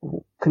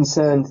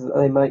concerned that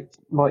they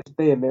might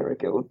be a mirror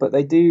guild, but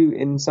they do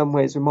in some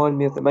ways remind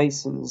me of the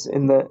Masons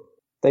in that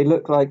they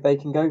look like they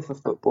can go for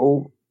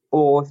football,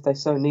 or if they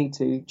so need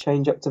to,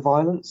 change up to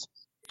violence.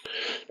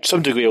 To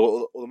some degree,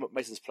 all the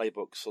Masons'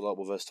 playbooks are a lot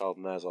more versatile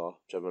than theirs are,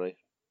 generally.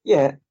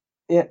 Yeah,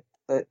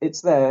 it's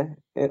there.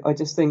 I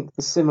just think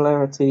the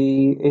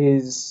similarity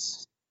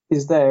is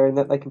there in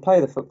that they can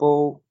play the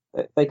football,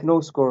 they can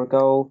all score a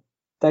goal.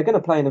 They're going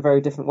to play in a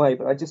very different way,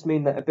 but I just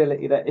mean that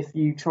ability that if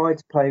you try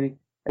to play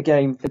a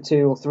game for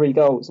 2 or 3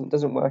 goals and it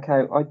doesn't work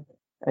out,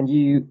 and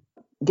you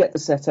get the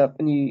setup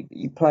and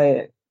you play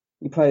it,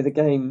 you play the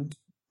game,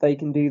 they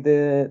can do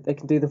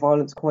the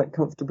violence quite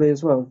comfortably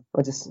as well.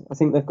 I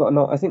think they've got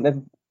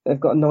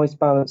a nice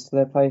balance to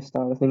their play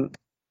style. I think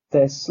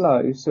they're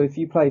slow, so if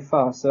you play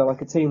fast, so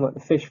like a team like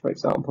the Fish, for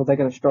example, they're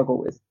going to struggle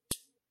with.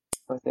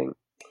 I think.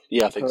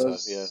 Yeah, I think so.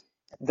 Yeah.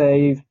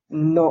 They've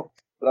not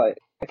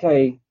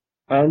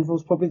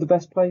Anvil's probably the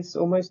best place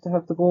almost to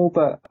have the ball,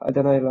 but I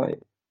don't know,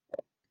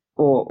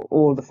 or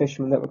all the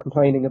fishermen that were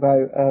complaining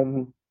about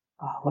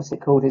what's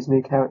it called, his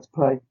new character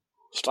play?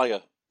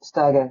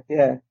 Stagger,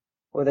 yeah.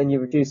 Well, then you're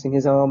reducing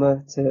his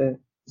armour to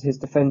his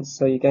defence,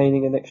 so you're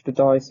gaining an extra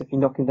dice. If you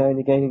knock him down,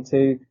 you're gaining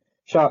 2.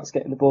 Shark's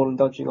getting the ball and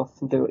dodging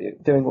off and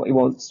doing what he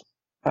wants,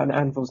 and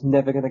Anvil's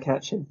never going to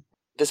catch him.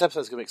 This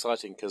episode's going to be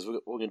exciting because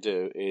what we're going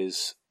to do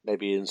is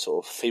maybe in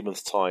sort of 3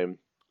 months' time,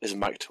 listen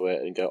back to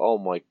it and go, oh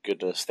my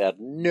goodness, they had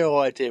no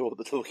idea what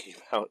they're talking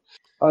about.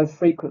 I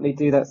frequently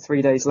do that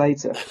 3 days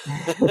later.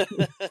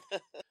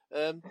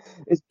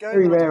 It's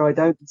very rare I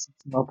don't listen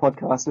to my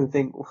podcast and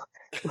think,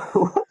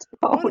 what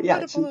are we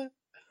actually...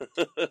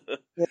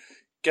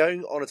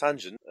 Going on a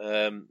tangent,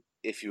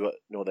 if you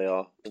know what they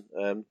are.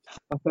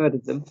 I've heard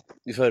of them.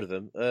 You've heard of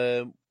them.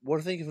 What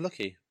do you think of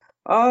Lucky?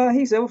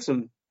 He's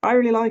awesome. I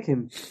really like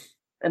him.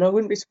 And I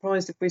wouldn't be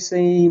surprised if we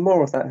see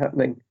more of that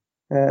happening.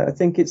 I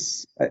think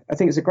it's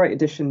a great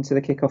addition to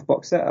the kickoff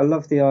box set. I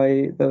love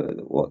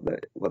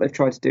what they've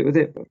tried to do with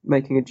it,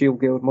 making a dual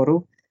guild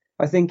model.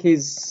 I think I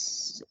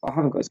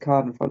haven't got his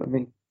card in front of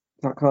me.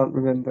 I can't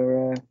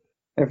remember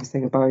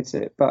everything about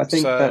it, but I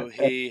think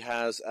he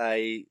has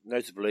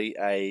notably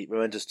a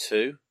Momentous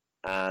 2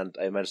 and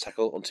a Momentous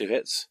Tackle on 2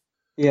 hits.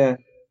 Yeah.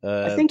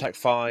 I think Attack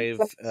 5.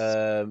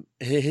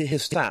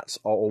 His stats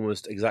are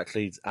almost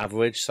exactly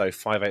average. So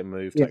 5-8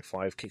 move, attack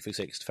 5, kick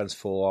 3-6, defense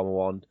 4, armor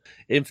 1.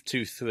 Inf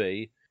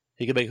 2-3.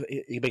 He can make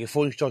a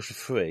 4-inch dodge for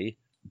free,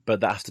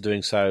 but after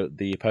doing so,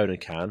 the opponent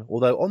can.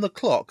 Although on the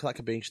clock, that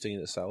could be interesting in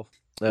itself.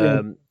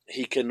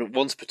 He can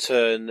once per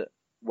turn,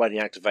 when he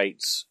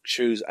activates,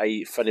 choose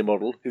a friendly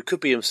model who could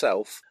be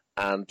himself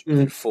and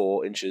within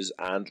 4 inches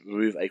and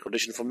remove a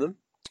condition from them,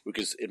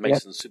 because it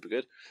makes them super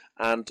good.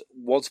 And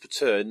once per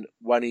turn,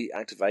 when he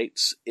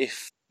activates,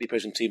 if the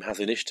opposing team has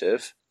the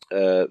initiative,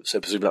 so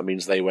presumably that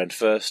means they went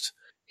first,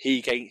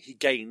 he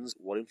gains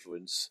 1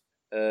 influence.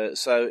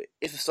 So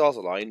if the stars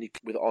align,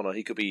 with honor,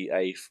 he could be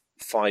a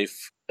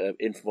 5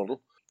 inf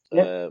model.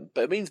 But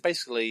it means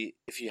basically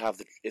if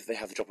they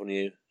have the drop on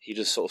you, he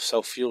just sort of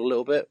self-fuel a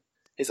little bit.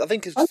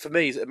 For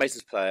me, he's a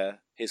Mason's player.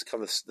 He's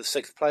kind of the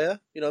 6th player.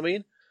 You know what I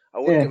mean? I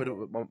wouldn't give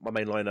it my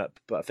main lineup,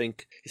 but I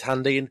think he's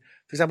handy. And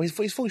for example, his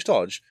 4-inch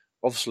dodge,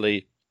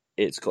 obviously,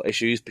 it's got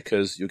issues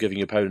because you're giving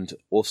your opponent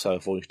also a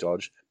 4-inch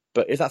dodge.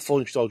 But if that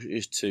 4-inch dodge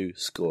is to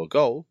score a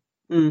goal,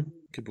 it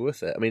could be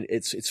worth it. I mean,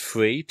 it's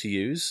free to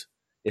use.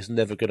 It's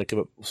never going to come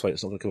up. Sorry,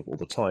 it's not going to come up all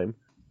the time,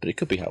 but it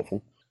could be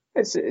helpful.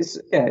 It's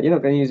you're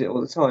not going to use it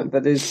all the time,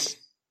 but there's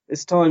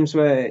times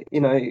where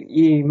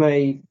you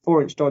may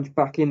 4-inch dodge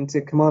back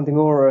into Commanding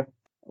Aura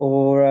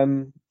or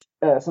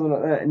something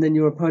like that, and then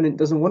your opponent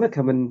doesn't want to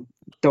come and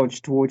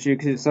dodge towards you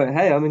because it's like,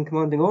 hey, I'm in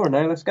Commanding Aura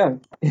now, let's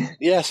go.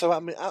 Yeah, so I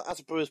mean, as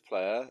a Brewers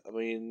player, I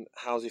mean,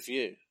 how's it for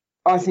you?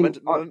 I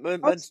think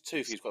Mentis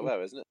 2 for you is quite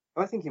rare, isn't it?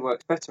 I think he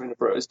works better in the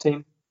Brewers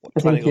team.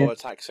 Commanding Aura,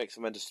 attack 6,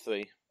 and Mentis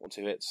 3 on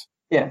 2 hits.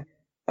 Yeah.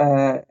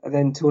 And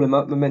then tool him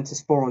up,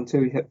 Momentous 4 on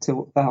 2 hits,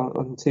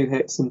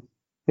 and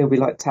he'll be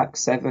like tack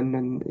 7.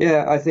 And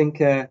yeah, I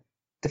think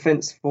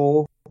defense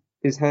 4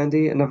 is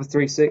handy. Another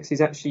 3-6.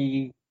 He's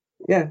actually,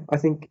 I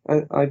think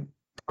I'm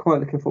quite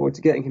looking forward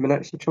to getting him and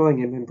actually trying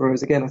him in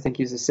Brewers again. I think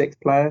he's a 6th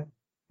player.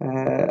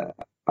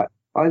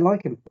 I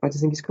like him. I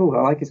just think he's cool.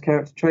 I like his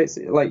character traits.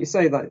 Like you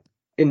say, like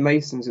in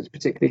Masons, it's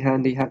particularly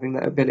handy having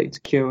that ability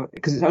to cure,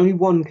 because it's only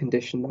one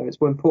condition though. It's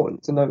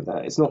important to note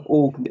that it's not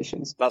all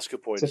conditions. That's a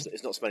good point. So,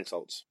 it's not smelling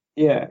salts.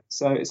 Yeah,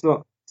 so it's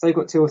not. So they've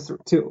got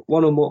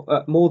one or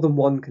more than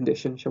one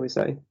condition, shall we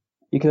say?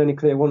 You can only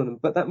clear one of them,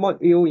 but that might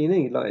be all you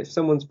need. Like if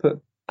someone's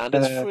put, and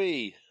it's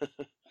free.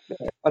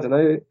 I don't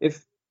know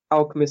if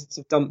alchemists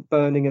have dumped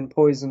burning and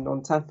poison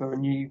on Tapper,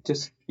 and you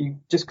just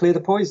clear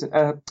the poison.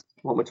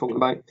 What am I talking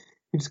about?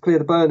 You just clear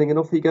the burning, and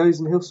off he goes,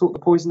 and he'll sort the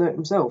poison out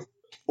himself.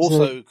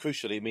 Also,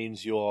 crucially, it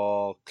means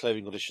you're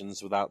clearing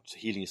conditions without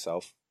healing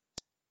yourself.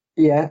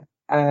 Yeah,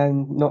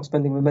 and not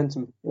spending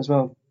momentum as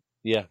well.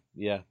 Yeah.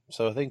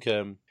 So I think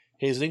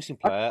he's an interesting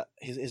player.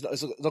 He's not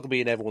going to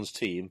be in everyone's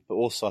team, but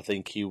also I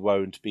think he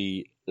won't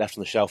be left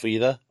on the shelf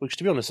either, which,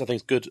 to be honest, I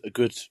think is a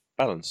good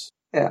balance.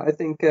 Yeah, I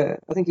think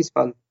he's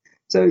fun.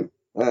 So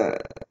I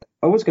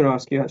was going to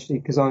ask you, actually,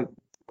 because I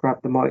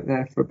grabbed the mic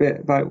there for a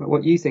bit, about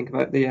what you think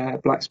about the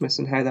Blacksmiths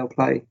and how they'll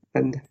play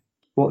and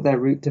what their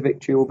route to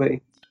victory will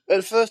be.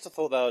 At first, I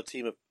thought they were a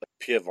team of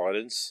pure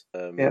violence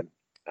and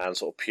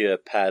sort of pure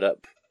paired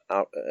up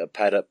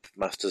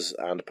masters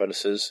and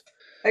apprentices.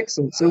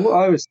 Excellent. So what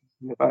I was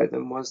thinking about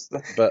them was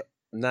but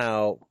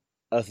now,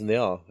 other than they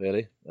are,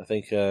 really, I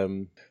think they're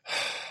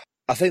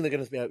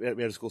going to be able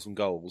to score some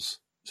goals.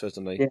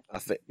 Certainly,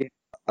 yeah.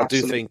 I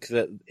do think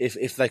that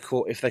if they're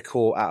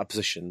caught out of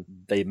position,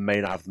 they may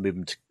not have the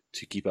movement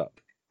to keep up.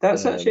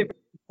 That's actually a good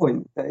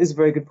point. That is a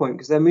very good point,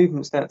 because their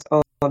movement stats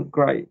aren't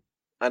great.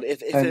 And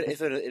if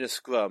they're in a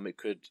scrum, it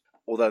could,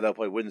 although they'll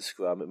probably win the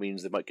scrum, it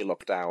means they might get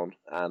locked down,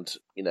 and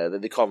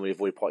they can't really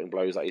avoid parting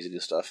blows that easily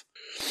and stuff.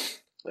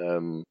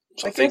 So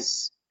I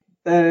guess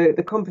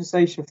the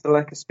compensation for the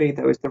lack of speed,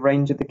 though, is the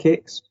range of the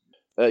kicks.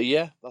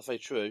 Yeah, that's very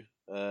true.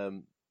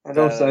 And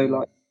also,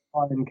 like,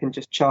 Iron can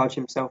just charge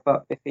himself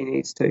up if he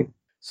needs to.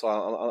 So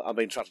I'm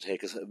being trapped here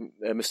because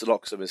Mr.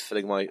 Loxham is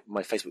filling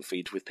my Facebook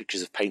feed with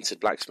pictures of painted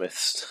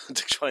blacksmiths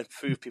to try and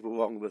prove people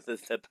wrong that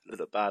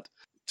they're bad.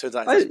 Turns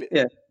out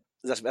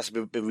that's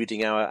been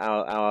reading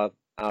our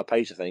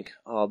page, I think.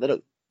 Oh, they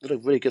look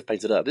really good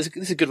painted up. This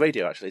is a good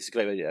radio, actually. It's a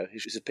great radio.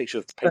 It's a picture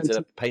of painted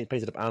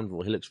up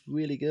Anvil. He looks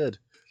really good,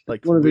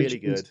 like really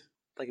good.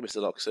 Thank you, Mr.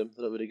 Loxham.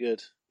 They look really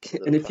good.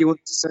 And if you want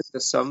to send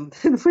us some,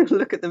 then we'll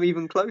look at them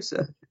even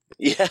closer.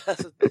 Yeah,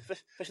 especially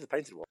the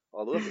painted one.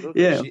 Oh, look.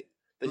 Yeah.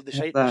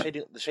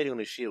 The shading on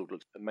his shield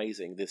looks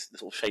amazing. This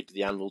little shade of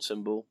the anvil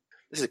symbol.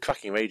 This is a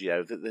cracking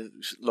radio. They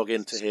log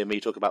in to hear me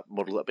talk about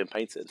models that have been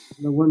painted.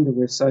 No wonder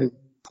we're so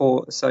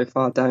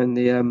far down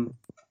the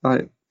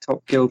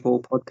top Guild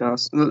Ball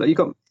podcast.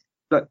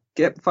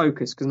 Get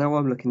focused, because now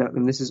I'm looking at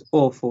them. This is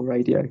awful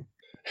radio.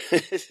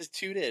 Just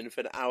tune in for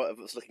an hour of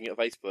us looking at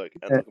Facebook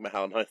and talking about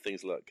how nice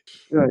things look.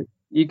 Right.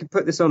 You could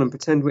put this on and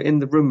pretend we're in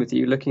the room with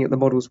you, looking at the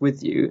models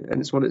with you, and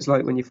it's what it's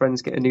like when your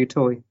friends get a new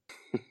toy.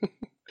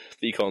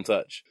 That you can't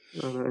touch.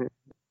 I know.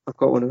 I've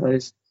got one of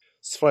those.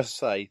 Suffice to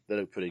say, they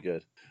look pretty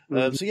good.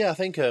 Mm. So yeah, I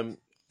think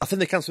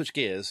they can switch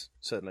gears.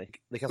 Certainly,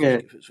 they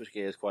can switch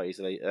gears quite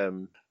easily.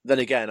 Then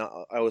again,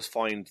 I always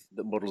find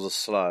that models are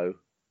slow.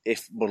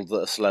 If models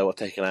that are slow are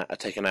taken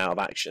out of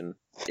action,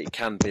 it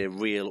can be a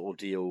real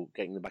ordeal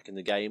getting them back in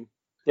the game.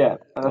 Yeah,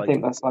 and I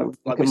think that's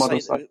like we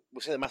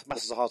say that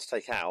masses are hard to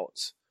take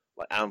out,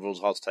 like anvils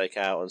are hard to take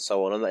out, and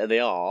so on, and they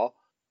are.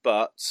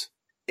 But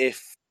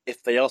if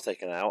they are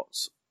taken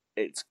out,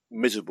 it's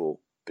miserable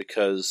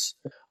because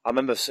I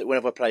remember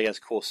whenever I play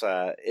against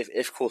Corsair,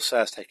 if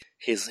Corsair's take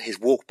his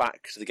walk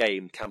back to the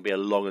game can be a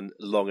long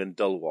and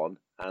dull one,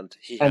 and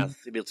he has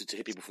the ability to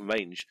hit people from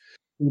range.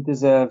 He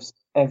deserves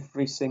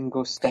every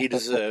single step. He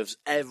deserves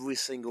every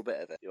single bit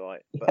of it. You're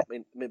right, but I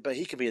mean, but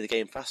he can be in the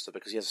game faster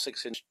because he has a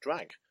 6-inch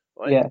drag.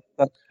 Right? Yeah,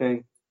 that's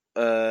true.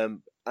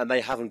 And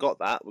they haven't got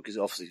that, which is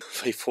obviously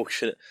very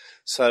fortunate.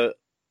 So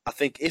I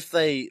think if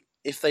they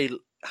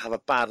have a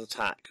bad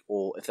attack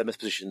or if they're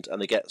mispositioned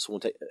and they get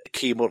a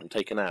key model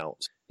taken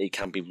out, it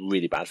can be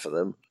really bad for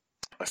them,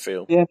 I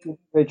feel. Yeah,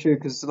 very true,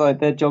 because like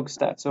their jog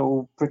stats are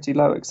all pretty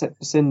low except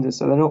for Cinder,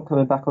 so they're not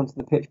coming back onto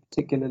the pitch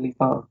particularly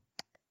far.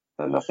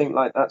 And I think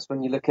like that's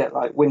when you look at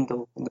like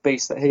Windle and the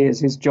beast that he is,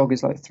 his jog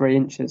is like 3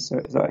 inches, so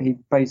it's like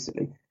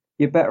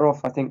you're better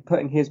off, I think,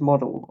 putting his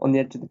model on the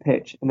edge of the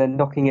pitch and then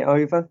knocking it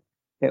over.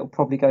 It'll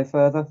probably go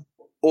further.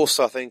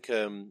 Also, I think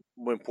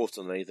more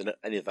importantly than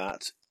any of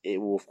that, it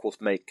will of course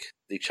make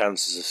the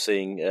chances of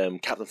seeing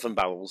Captain Fun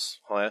Barrels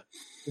higher.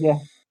 Yeah.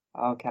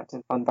 Oh,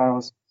 Captain Fun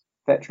Barrels.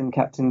 Veteran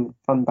Captain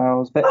Fun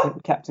Barrels.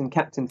 Veteran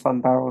Captain Fun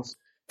Barrels.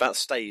 That's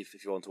Stave,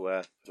 if you want to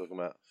wear, talking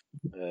about.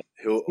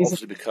 Who'll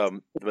obviously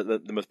become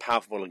the most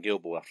powerful model in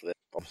Guild Ball after this,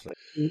 obviously.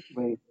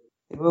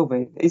 It will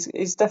be.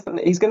 He's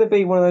going to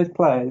be one of those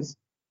players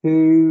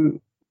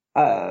who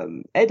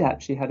Ed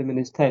actually had him in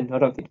his 10. I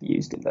don't think he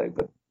used him though,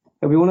 but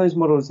he'll be one of those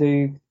models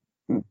who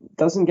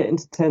doesn't get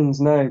into 10s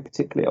now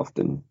particularly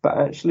often, but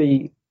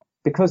actually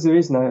because there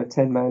is no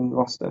 10-man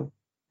roster,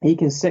 he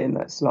can sit in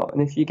that slot.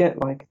 And if you get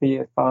like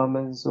the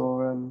farmers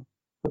or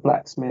the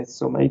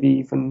blacksmiths or maybe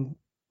even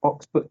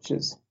ox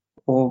butchers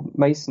or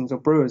masons or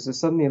brewers, there's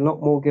suddenly a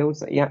lot more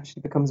guilds that he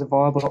actually becomes a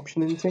viable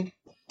option into.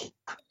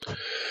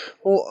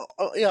 Well,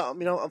 yeah, I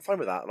mean, I'm fine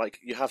with that. Like,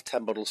 you have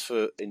 10 models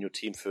in your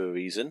team for a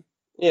reason.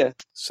 Yeah.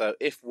 So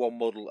if one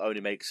model only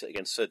makes it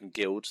against certain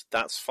guilds,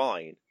 that's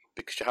fine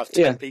because you have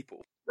 10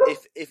 people.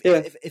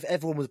 If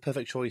everyone was a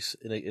perfect choice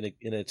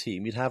in a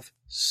team, you'd have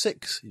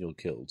 6 in your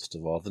guilds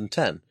rather than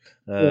 10.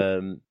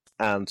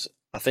 And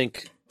I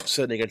think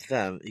certainly against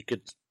them, you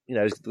could. You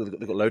know,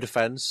 they've got low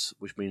defense,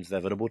 which means they're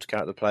vulnerable to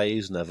counter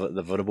plays, and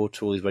they're vulnerable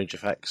to all these range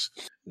effects.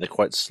 They're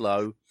quite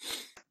slow.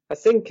 I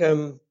think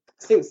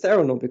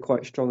Theron will be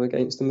quite strong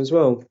against them as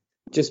well,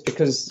 just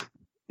because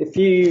if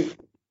you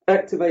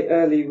activate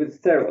early with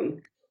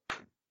Theron,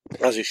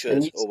 as you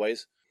should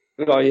always.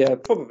 Well, yeah,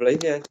 probably,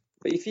 yeah.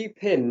 But if you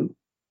pin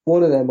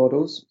one of their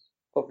models,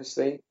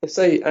 obviously, if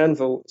say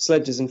Anvil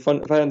Sledge is in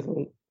front of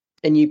Anvil,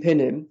 and you pin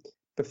him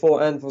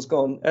before Anvil's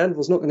gone,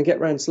 Anvil's not going to get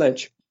round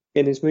Sledge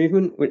in his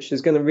movement, which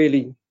is going to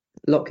really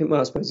lock him. Well,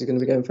 I suppose he's going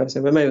to be going fast.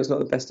 Maybe it's not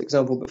the best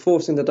example, but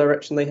forcing the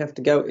direction they have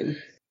to go in.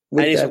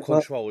 Any sort of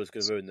control is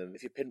going to ruin them.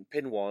 If you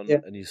pin one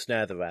and you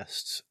snare the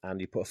rest,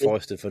 and you put a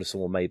forest in front of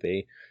someone,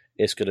 maybe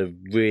it's going to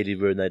really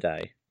ruin their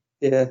day.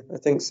 Yeah, I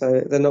think so.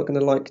 They're not going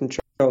to like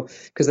control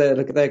because they're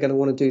going to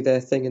want to do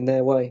their thing in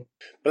their way.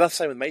 But that's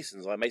the same with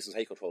Masons. Like Masons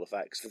hate control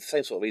effects for the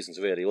same sort of reasons,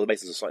 really. All the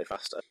Masons are slightly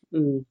faster.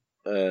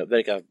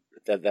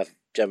 They're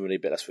generally a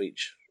bit less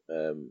reach.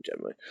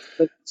 Generally,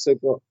 they've also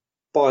got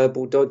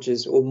buyable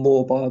dodges or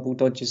more buyable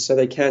dodges, so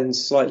they can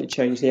slightly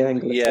change the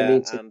angle if they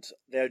need to. And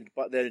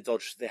the only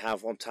dodge they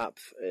have on tap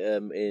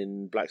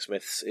in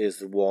Blacksmiths is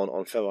the one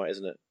on Ferrite,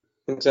 isn't it?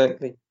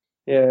 Exactly.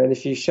 Yeah, and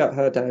if you shut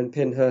her down,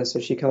 pin her so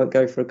she can't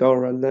go for a goal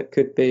run, that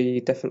could be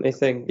definitely a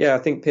thing. Yeah, I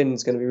think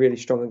pin's going to be really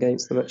strong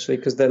against them, actually,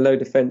 because they're low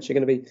defence.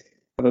 You're going to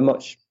have a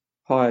much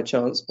higher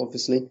chance,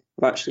 obviously,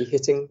 of actually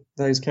hitting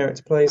those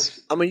character plays.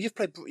 I mean, you've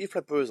played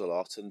Brewers a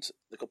lot, and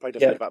the complaint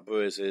I've heard about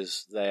Brewers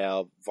is they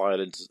are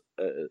violent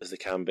as they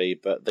can be,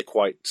 but they're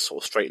quite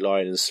sort of straight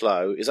line and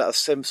slow. Is that a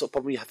same sort of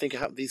problem you think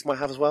these might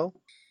have as well?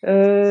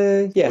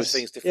 Yes. Or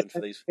things different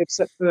for these?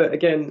 Except for,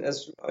 again,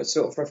 as I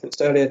sort of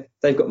referenced earlier,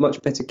 they've got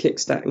much better kick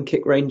stat and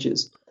kick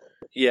ranges.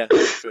 Yeah,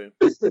 that's true.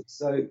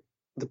 So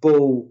the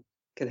ball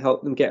can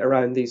help them get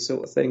around these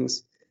sort of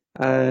things.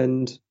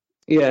 And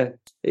yeah,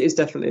 it is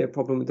definitely a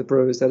problem with the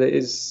Brewers that it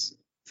is,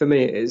 for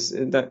me, it is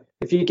that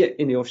if you get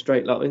in your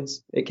straight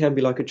lines, it can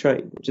be like a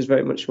train, which is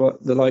very much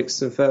what the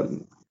likes of,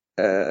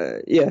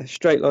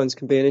 straight lines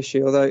can be an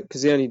issue, although,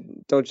 because the only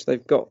dodge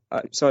they've got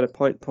outside of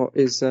Pint Pot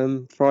is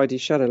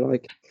Friday's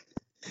Shadow-like.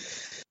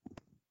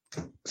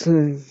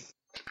 So,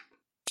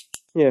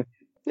 yeah,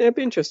 it'd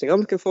be interesting. I'm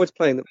looking forward to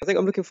playing them. I think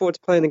I'm looking forward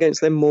to playing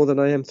against them more than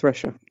I am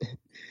Thresher.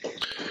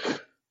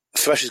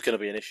 Thresher's going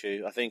to be an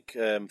issue. I think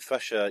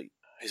Thresher,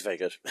 He's very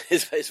good.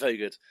 He's very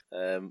good.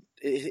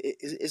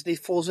 Isn't he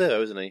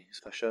 4-0, isn't he?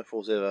 Smasher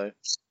 4-0.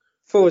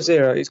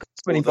 4-0. He's got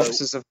 20 Although-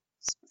 boxes of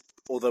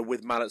Although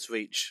with Mallet's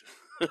reach.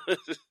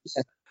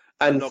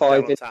 and Knockdown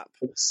 5 on tap.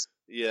 hits.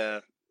 Yeah.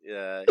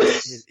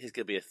 He's going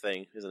to be a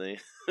thing, isn't he?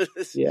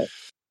 Yeah.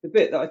 The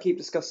bit that I keep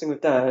discussing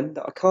with Dan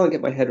that I can't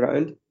get my head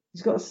around,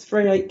 he's got a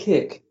 3-8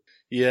 kick.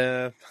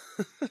 Yeah.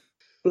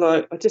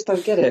 Like, I just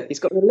don't get it. He's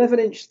got an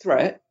 11-inch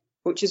threat,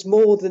 which is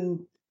more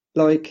than,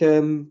 like,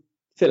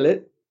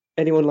 Philip,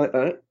 anyone like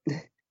that.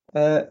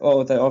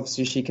 Although,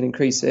 obviously, she can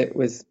increase it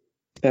with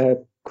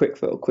quick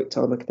foot or quick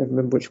time. I can never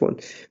remember which one.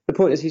 The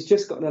point is, he's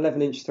just got an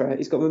 11-inch threat.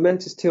 He's got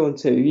momentous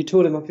 2-on-2. You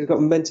tool him up, he's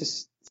got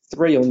momentous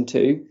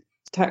 3-on-2.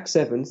 Tack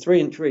 7,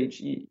 3-inch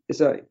reach. It's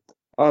like,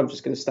 I'm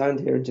just going to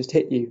stand here and just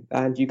hit you,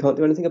 and you can't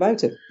do anything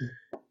about it.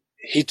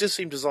 He does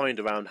seem designed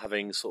around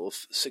having sort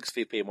of 6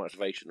 VP and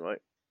activation, right?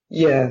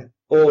 Yeah,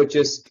 or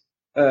just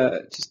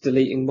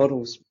deleting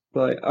models.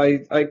 Like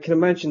I can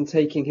imagine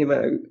taking him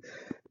out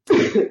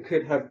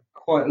could have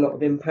quite a lot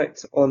of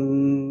impact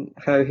on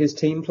how his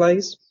team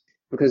plays,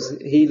 because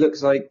he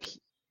looks like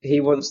he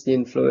wants the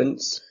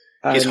influence.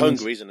 He's and-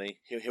 hungry, isn't he?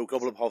 He'll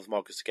gobble up half the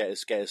markers to get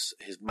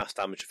his mass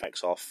damage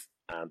effects off,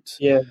 and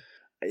Yeah,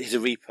 he's a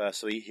Reaper,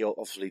 so he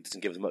obviously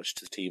doesn't give as much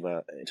to the team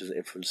in terms of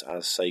influence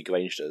as, say,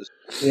 Grange does.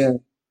 yeah.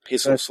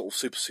 He's sort of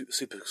super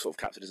sort of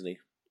captain, isn't he?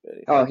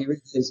 Really? Oh, he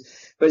really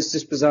is. But it's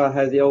just bizarre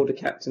how the older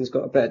captain's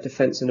got a better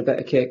defence and a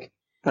better kick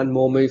and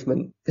more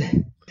movement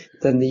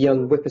than the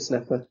young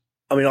whippersnapper.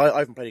 I mean, I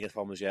haven't played against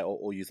farmers yet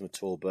or used them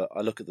at all, but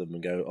I look at them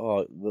and go,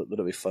 oh,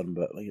 that'll be fun.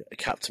 But like, a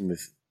captain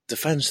with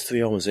defense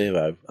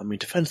 3-0, I mean,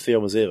 defense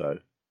 3-0,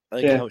 I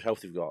think Yeah. how much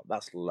health you've got,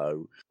 that's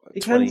low. Like He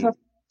 20 can have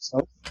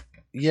himself.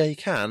 Yeah, he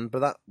can,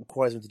 but that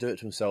requires him to do it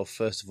to himself,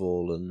 first of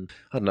all, and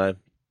I don't know. Do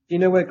you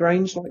know where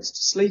Grange likes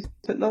to sleep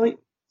at night?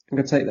 I'm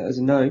going to take that as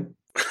a no.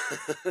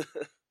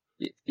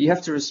 You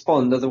have to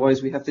respond,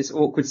 otherwise we have this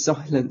awkward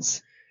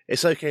silence.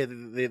 It's okay,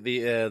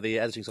 the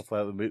editing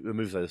software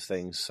removes those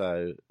things,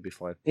 so it'll be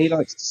fine. He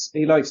likes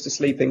to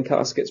sleep in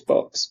Casket's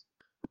box.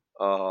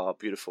 Ah,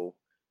 beautiful.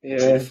 Yeah,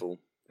 Beautiful.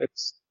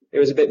 it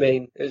was a bit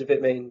mean. It was a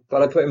bit mean,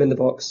 but I put him in the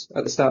box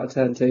at the start of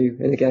turn 2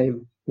 in the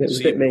game. And it was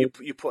So a bit mean.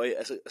 you put it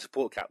as a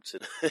support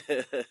captain.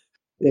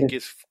 Yeah.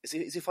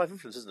 Is he 5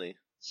 influence, isn't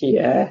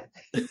Yeah,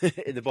 he?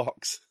 In the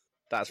box.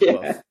 That's yeah.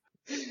 rough.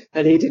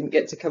 And he didn't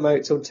get to come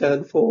out till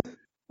turn 4.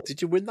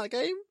 Did you win that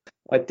game?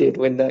 I did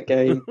win that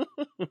game.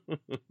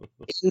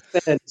 In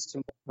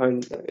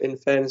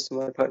fairness to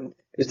my opponent,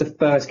 it was the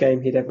first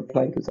game he'd ever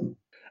played with them.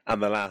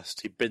 And the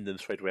last, he binned them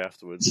straight away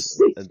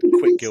afterwards and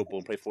quit Guild Ball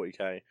and played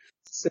 40k.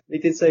 So he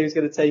did say he was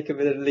going to take him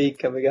in a league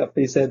coming up.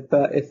 He said,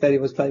 but if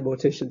anyone's playing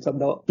Morticians, I'm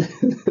not.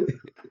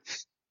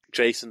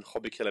 Jason,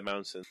 Hobby Killer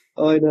Mountain.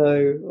 I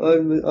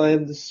know. I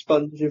am the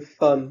sponge of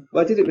fun.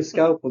 I did it with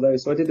Scalpel though,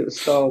 so I did it with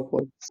style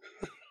points.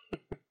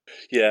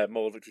 Yeah,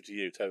 moral victory to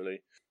you,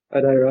 totally. I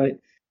know, right?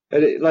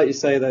 And like you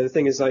say though, the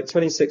thing is like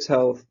 26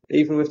 health,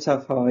 even with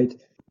Tough Hide.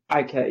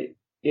 Okay,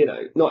 you know,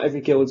 not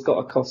every guild's got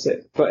a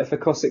Cosset, but if a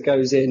Cosset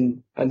goes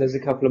in and there's a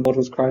couple of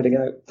models crowding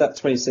out, that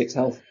 26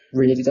 health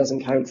really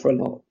doesn't count for a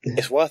lot.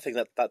 It's why I think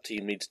that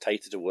team needs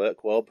Tater to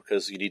work well,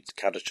 because you need to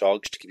counter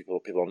charge to keep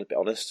people on a bit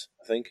honest,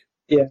 I think.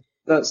 Yeah,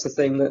 that's the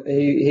thing that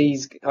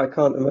he's. I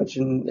can't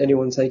imagine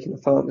anyone taking a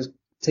Farmers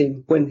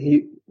team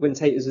when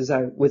Taters is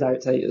out without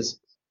Taters.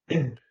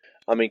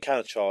 I mean,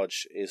 counter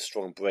charge is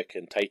strong brick,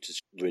 and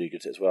Tater's really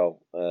good at it as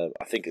well.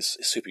 I think it's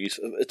super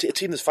useful. A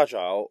team that's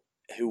fragile,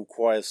 who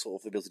requires sort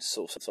of the ability to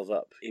sort of set themselves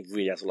up, it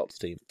really adds a lot to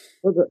the team.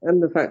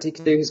 And the fact he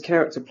can do his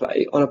character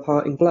play on a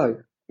parting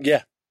blow.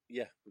 Yeah,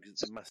 because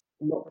it's a massive.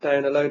 Knock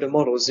down a load of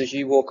models as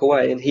you walk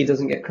away, and he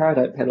doesn't get crowd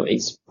out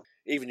penalties.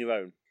 Even your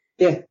own.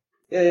 Yeah.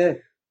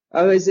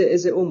 Oh, is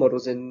it all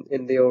models in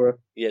the Aura?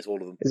 Yeah, it's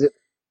all of them. Is it?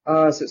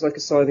 So it's like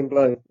a scything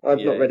blow. I've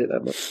Yeah. not read it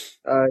that much.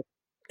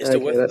 It's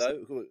still okay, worth it, that's-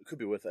 though. It could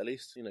be worth it, at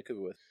least. You know, it could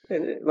be worth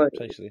Like,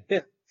 potentially.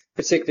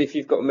 particularly if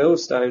you've got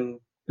Millstone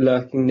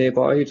lurking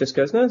nearby, who just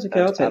goes, no, it's okay,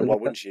 I'll take And why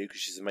them. wouldn't you?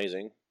 Because she's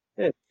amazing.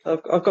 Yeah,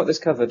 I've got this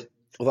covered.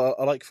 Although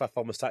I like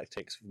Farmer's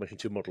tactics for making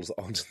 2 models that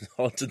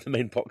aren't in the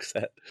main box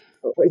set.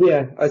 But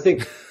yeah, I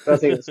think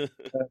it's what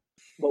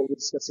we were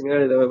discussing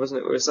earlier, though, wasn't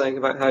it? We were saying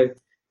about how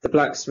the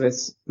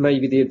blacksmiths,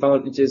 maybe the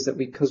advantage is that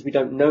because we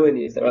don't know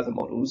any of their other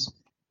models,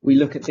 we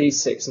look at these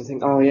 6 and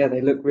think, oh yeah,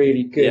 they look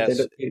really good. Yes. They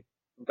look good.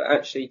 But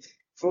actually,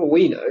 for all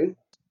we know,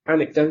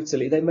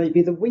 anecdotally, they may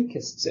be the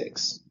weakest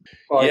 6.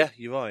 Yeah,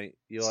 you're right.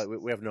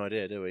 We have no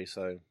idea, do we?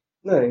 So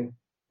No.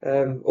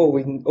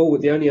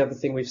 The only other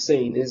thing we've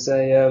seen is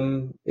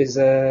a bit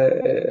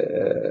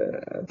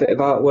of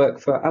artwork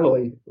for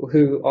Alloy,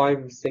 who I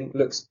think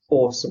looks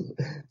awesome.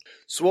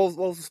 So what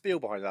was the spiel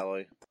behind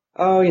Alloy?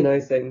 Oh, you know,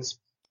 things,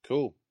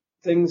 Cool.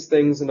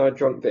 and I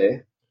drunk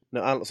beer.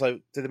 No, so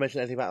did they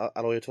mention anything about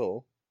Alloy at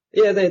all?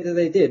 Yeah,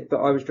 they did,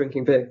 but I was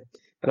drinking beer,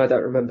 and I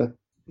don't remember.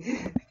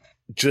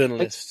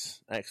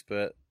 Journalist,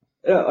 expert.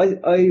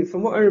 I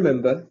from what I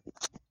remember,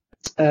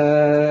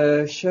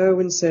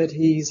 Sherwin said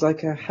he's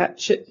like a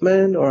hatchet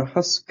man or a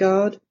husk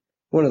guard,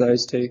 one of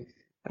those two,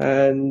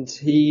 and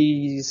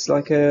he's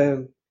like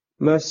a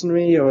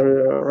mercenary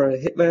or a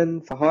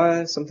hitman for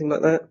hire, something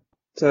like that.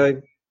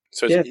 So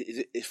yeah.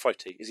 Is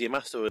fighting? Is he a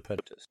master or a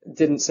apprentice?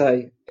 Didn't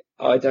say.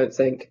 I don't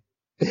think.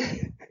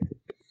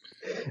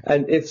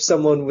 And if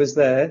someone was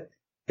there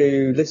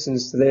who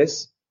listens to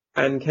this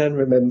and can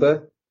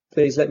remember,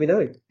 please let me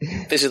know.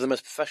 This is the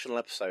most professional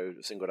episode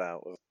of Singled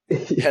Out.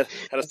 Had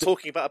us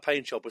talking about a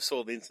paint job we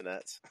saw on the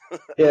internet.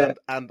 Yeah.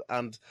 and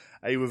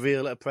a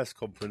reveal at a press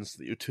conference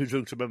that you're too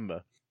drunk to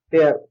remember.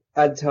 Yeah,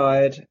 and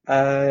tired,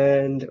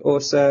 and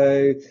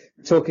also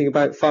talking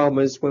about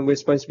farmers when we're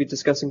supposed to be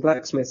discussing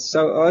blacksmiths.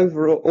 So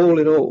overall, all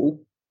in all,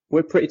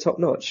 we're pretty top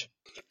notch.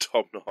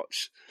 Top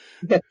notch.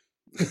 Yeah.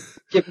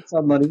 Give us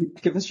our money.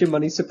 Give us your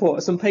money. Support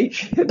us on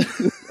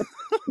Patreon.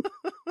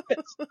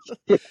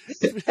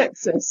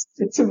 Access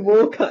to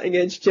more cutting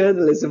edge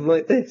journalism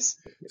like this.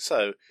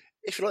 So,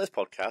 if you like this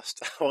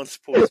podcast, I want to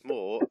support us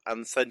more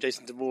and send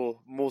Jason to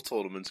more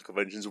tournaments and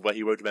conventions where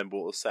he won't remember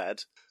what was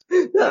said.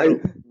 No.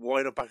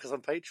 Why not back us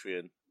on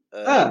Patreon?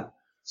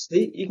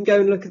 See, you can go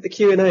and look at the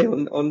Q&A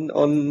on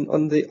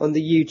the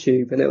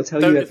YouTube, and it'll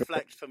tell you everything. Don't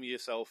deflect from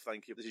yourself.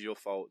 Thank you. This is your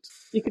fault.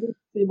 You can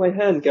see my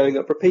hand going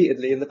up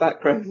repeatedly in the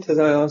background as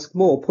I ask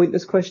more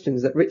pointless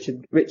questions that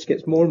Rich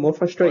gets more and more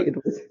frustrated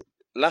with.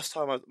 Last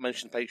time I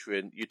mentioned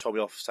Patreon, you told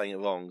me off saying it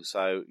wrong,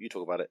 so you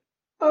talk about it.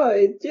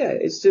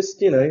 It's just,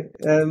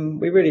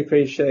 we really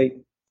appreciate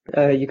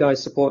you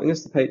guys supporting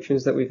us, the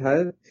patrons that we've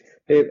had.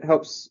 It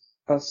helps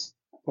us,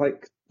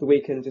 like the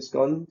weekend just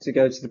gone, to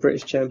go to the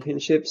British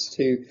Championships,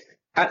 to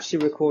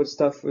actually record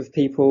stuff with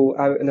people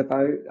out and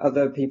about.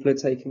 Other people are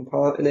taking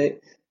part in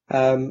it.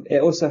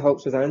 It also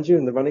helps with Andrew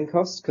and the running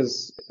costs,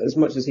 because as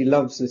much as he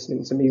loves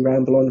listening to me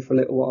ramble on for a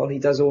little while, he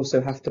does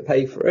also have to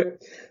pay for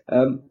it.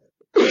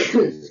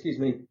 Excuse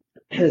me.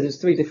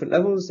 There's 3 different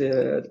levels.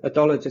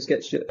 $1 just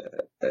gets you,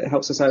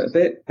 helps us out a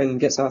bit and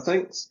gets our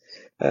thanks.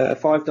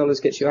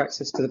 $5 gets you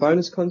access to the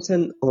bonus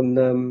content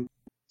on,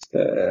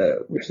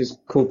 which is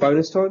called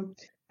bonus time.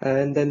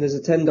 And then there's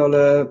a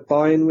 $10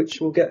 buy-in, which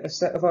will get a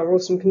set of our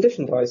awesome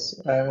condition dice.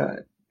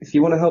 If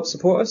you want to help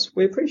support us,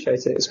 we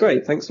appreciate it. It's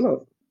great. Thanks a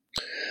lot.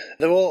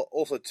 There are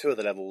also 2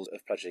 other levels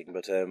of pledging,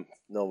 but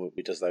no one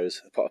does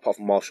those, apart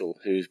from Marshall,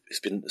 who's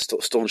been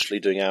staunchly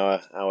doing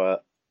our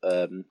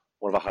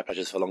one of our high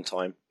pledges for a long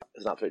time.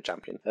 He's an absolute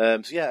champion.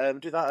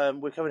 Do that.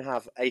 We're going to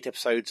have 8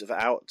 episodes of it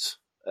out.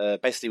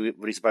 Basically, we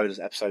release a bonus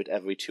episode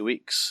every 2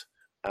 weeks.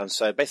 And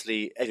so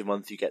basically, every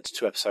month you get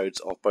 2 episodes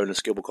of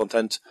bonus Guild Ball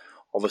content,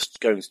 of us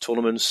going to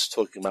tournaments,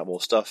 talking about more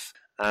stuff,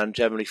 and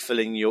generally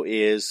filling your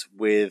ears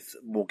with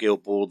more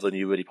Guild Ball than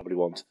you really probably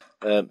want.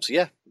 It'd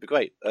be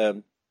great.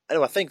 Anyway,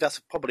 I think that's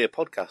probably a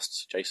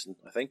podcast, Jason,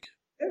 I think.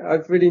 Yeah,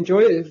 I've really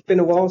enjoyed it. It's been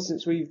a while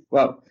since we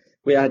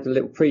had a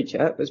little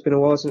pre-chat, but it's been a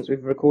while since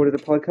we've recorded a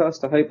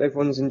podcast. I hope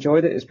everyone's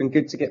enjoyed it. It's been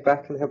good to get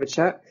back and have a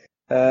chat.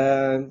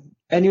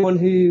 Anyone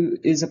who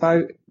is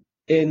about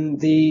in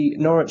the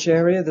Norwich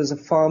area, there's a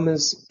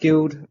Farmers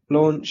Guild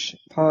launch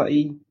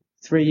party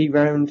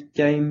 3-round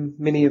game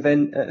mini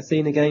event at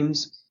Athena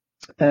Games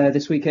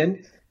this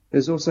weekend.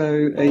 There's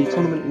also a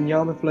tournament in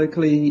Yarmouth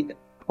locally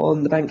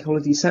on the bank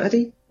holiday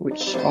Saturday,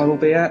 which I will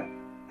be at.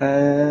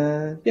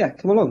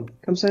 Come along.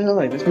 Come say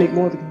hi. Let's meet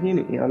more of the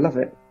community. I love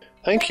it.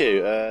 Thank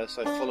you.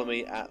 So follow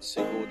me at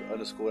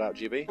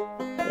singled_outGB.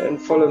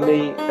 And follow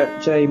me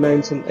at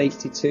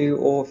jmountain82,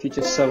 or if you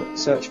just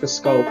search for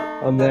Skull,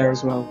 I'm there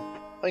as well.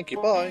 Thank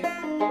you. Bye.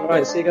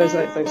 Alright, see you guys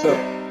later. Thanks a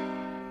lot.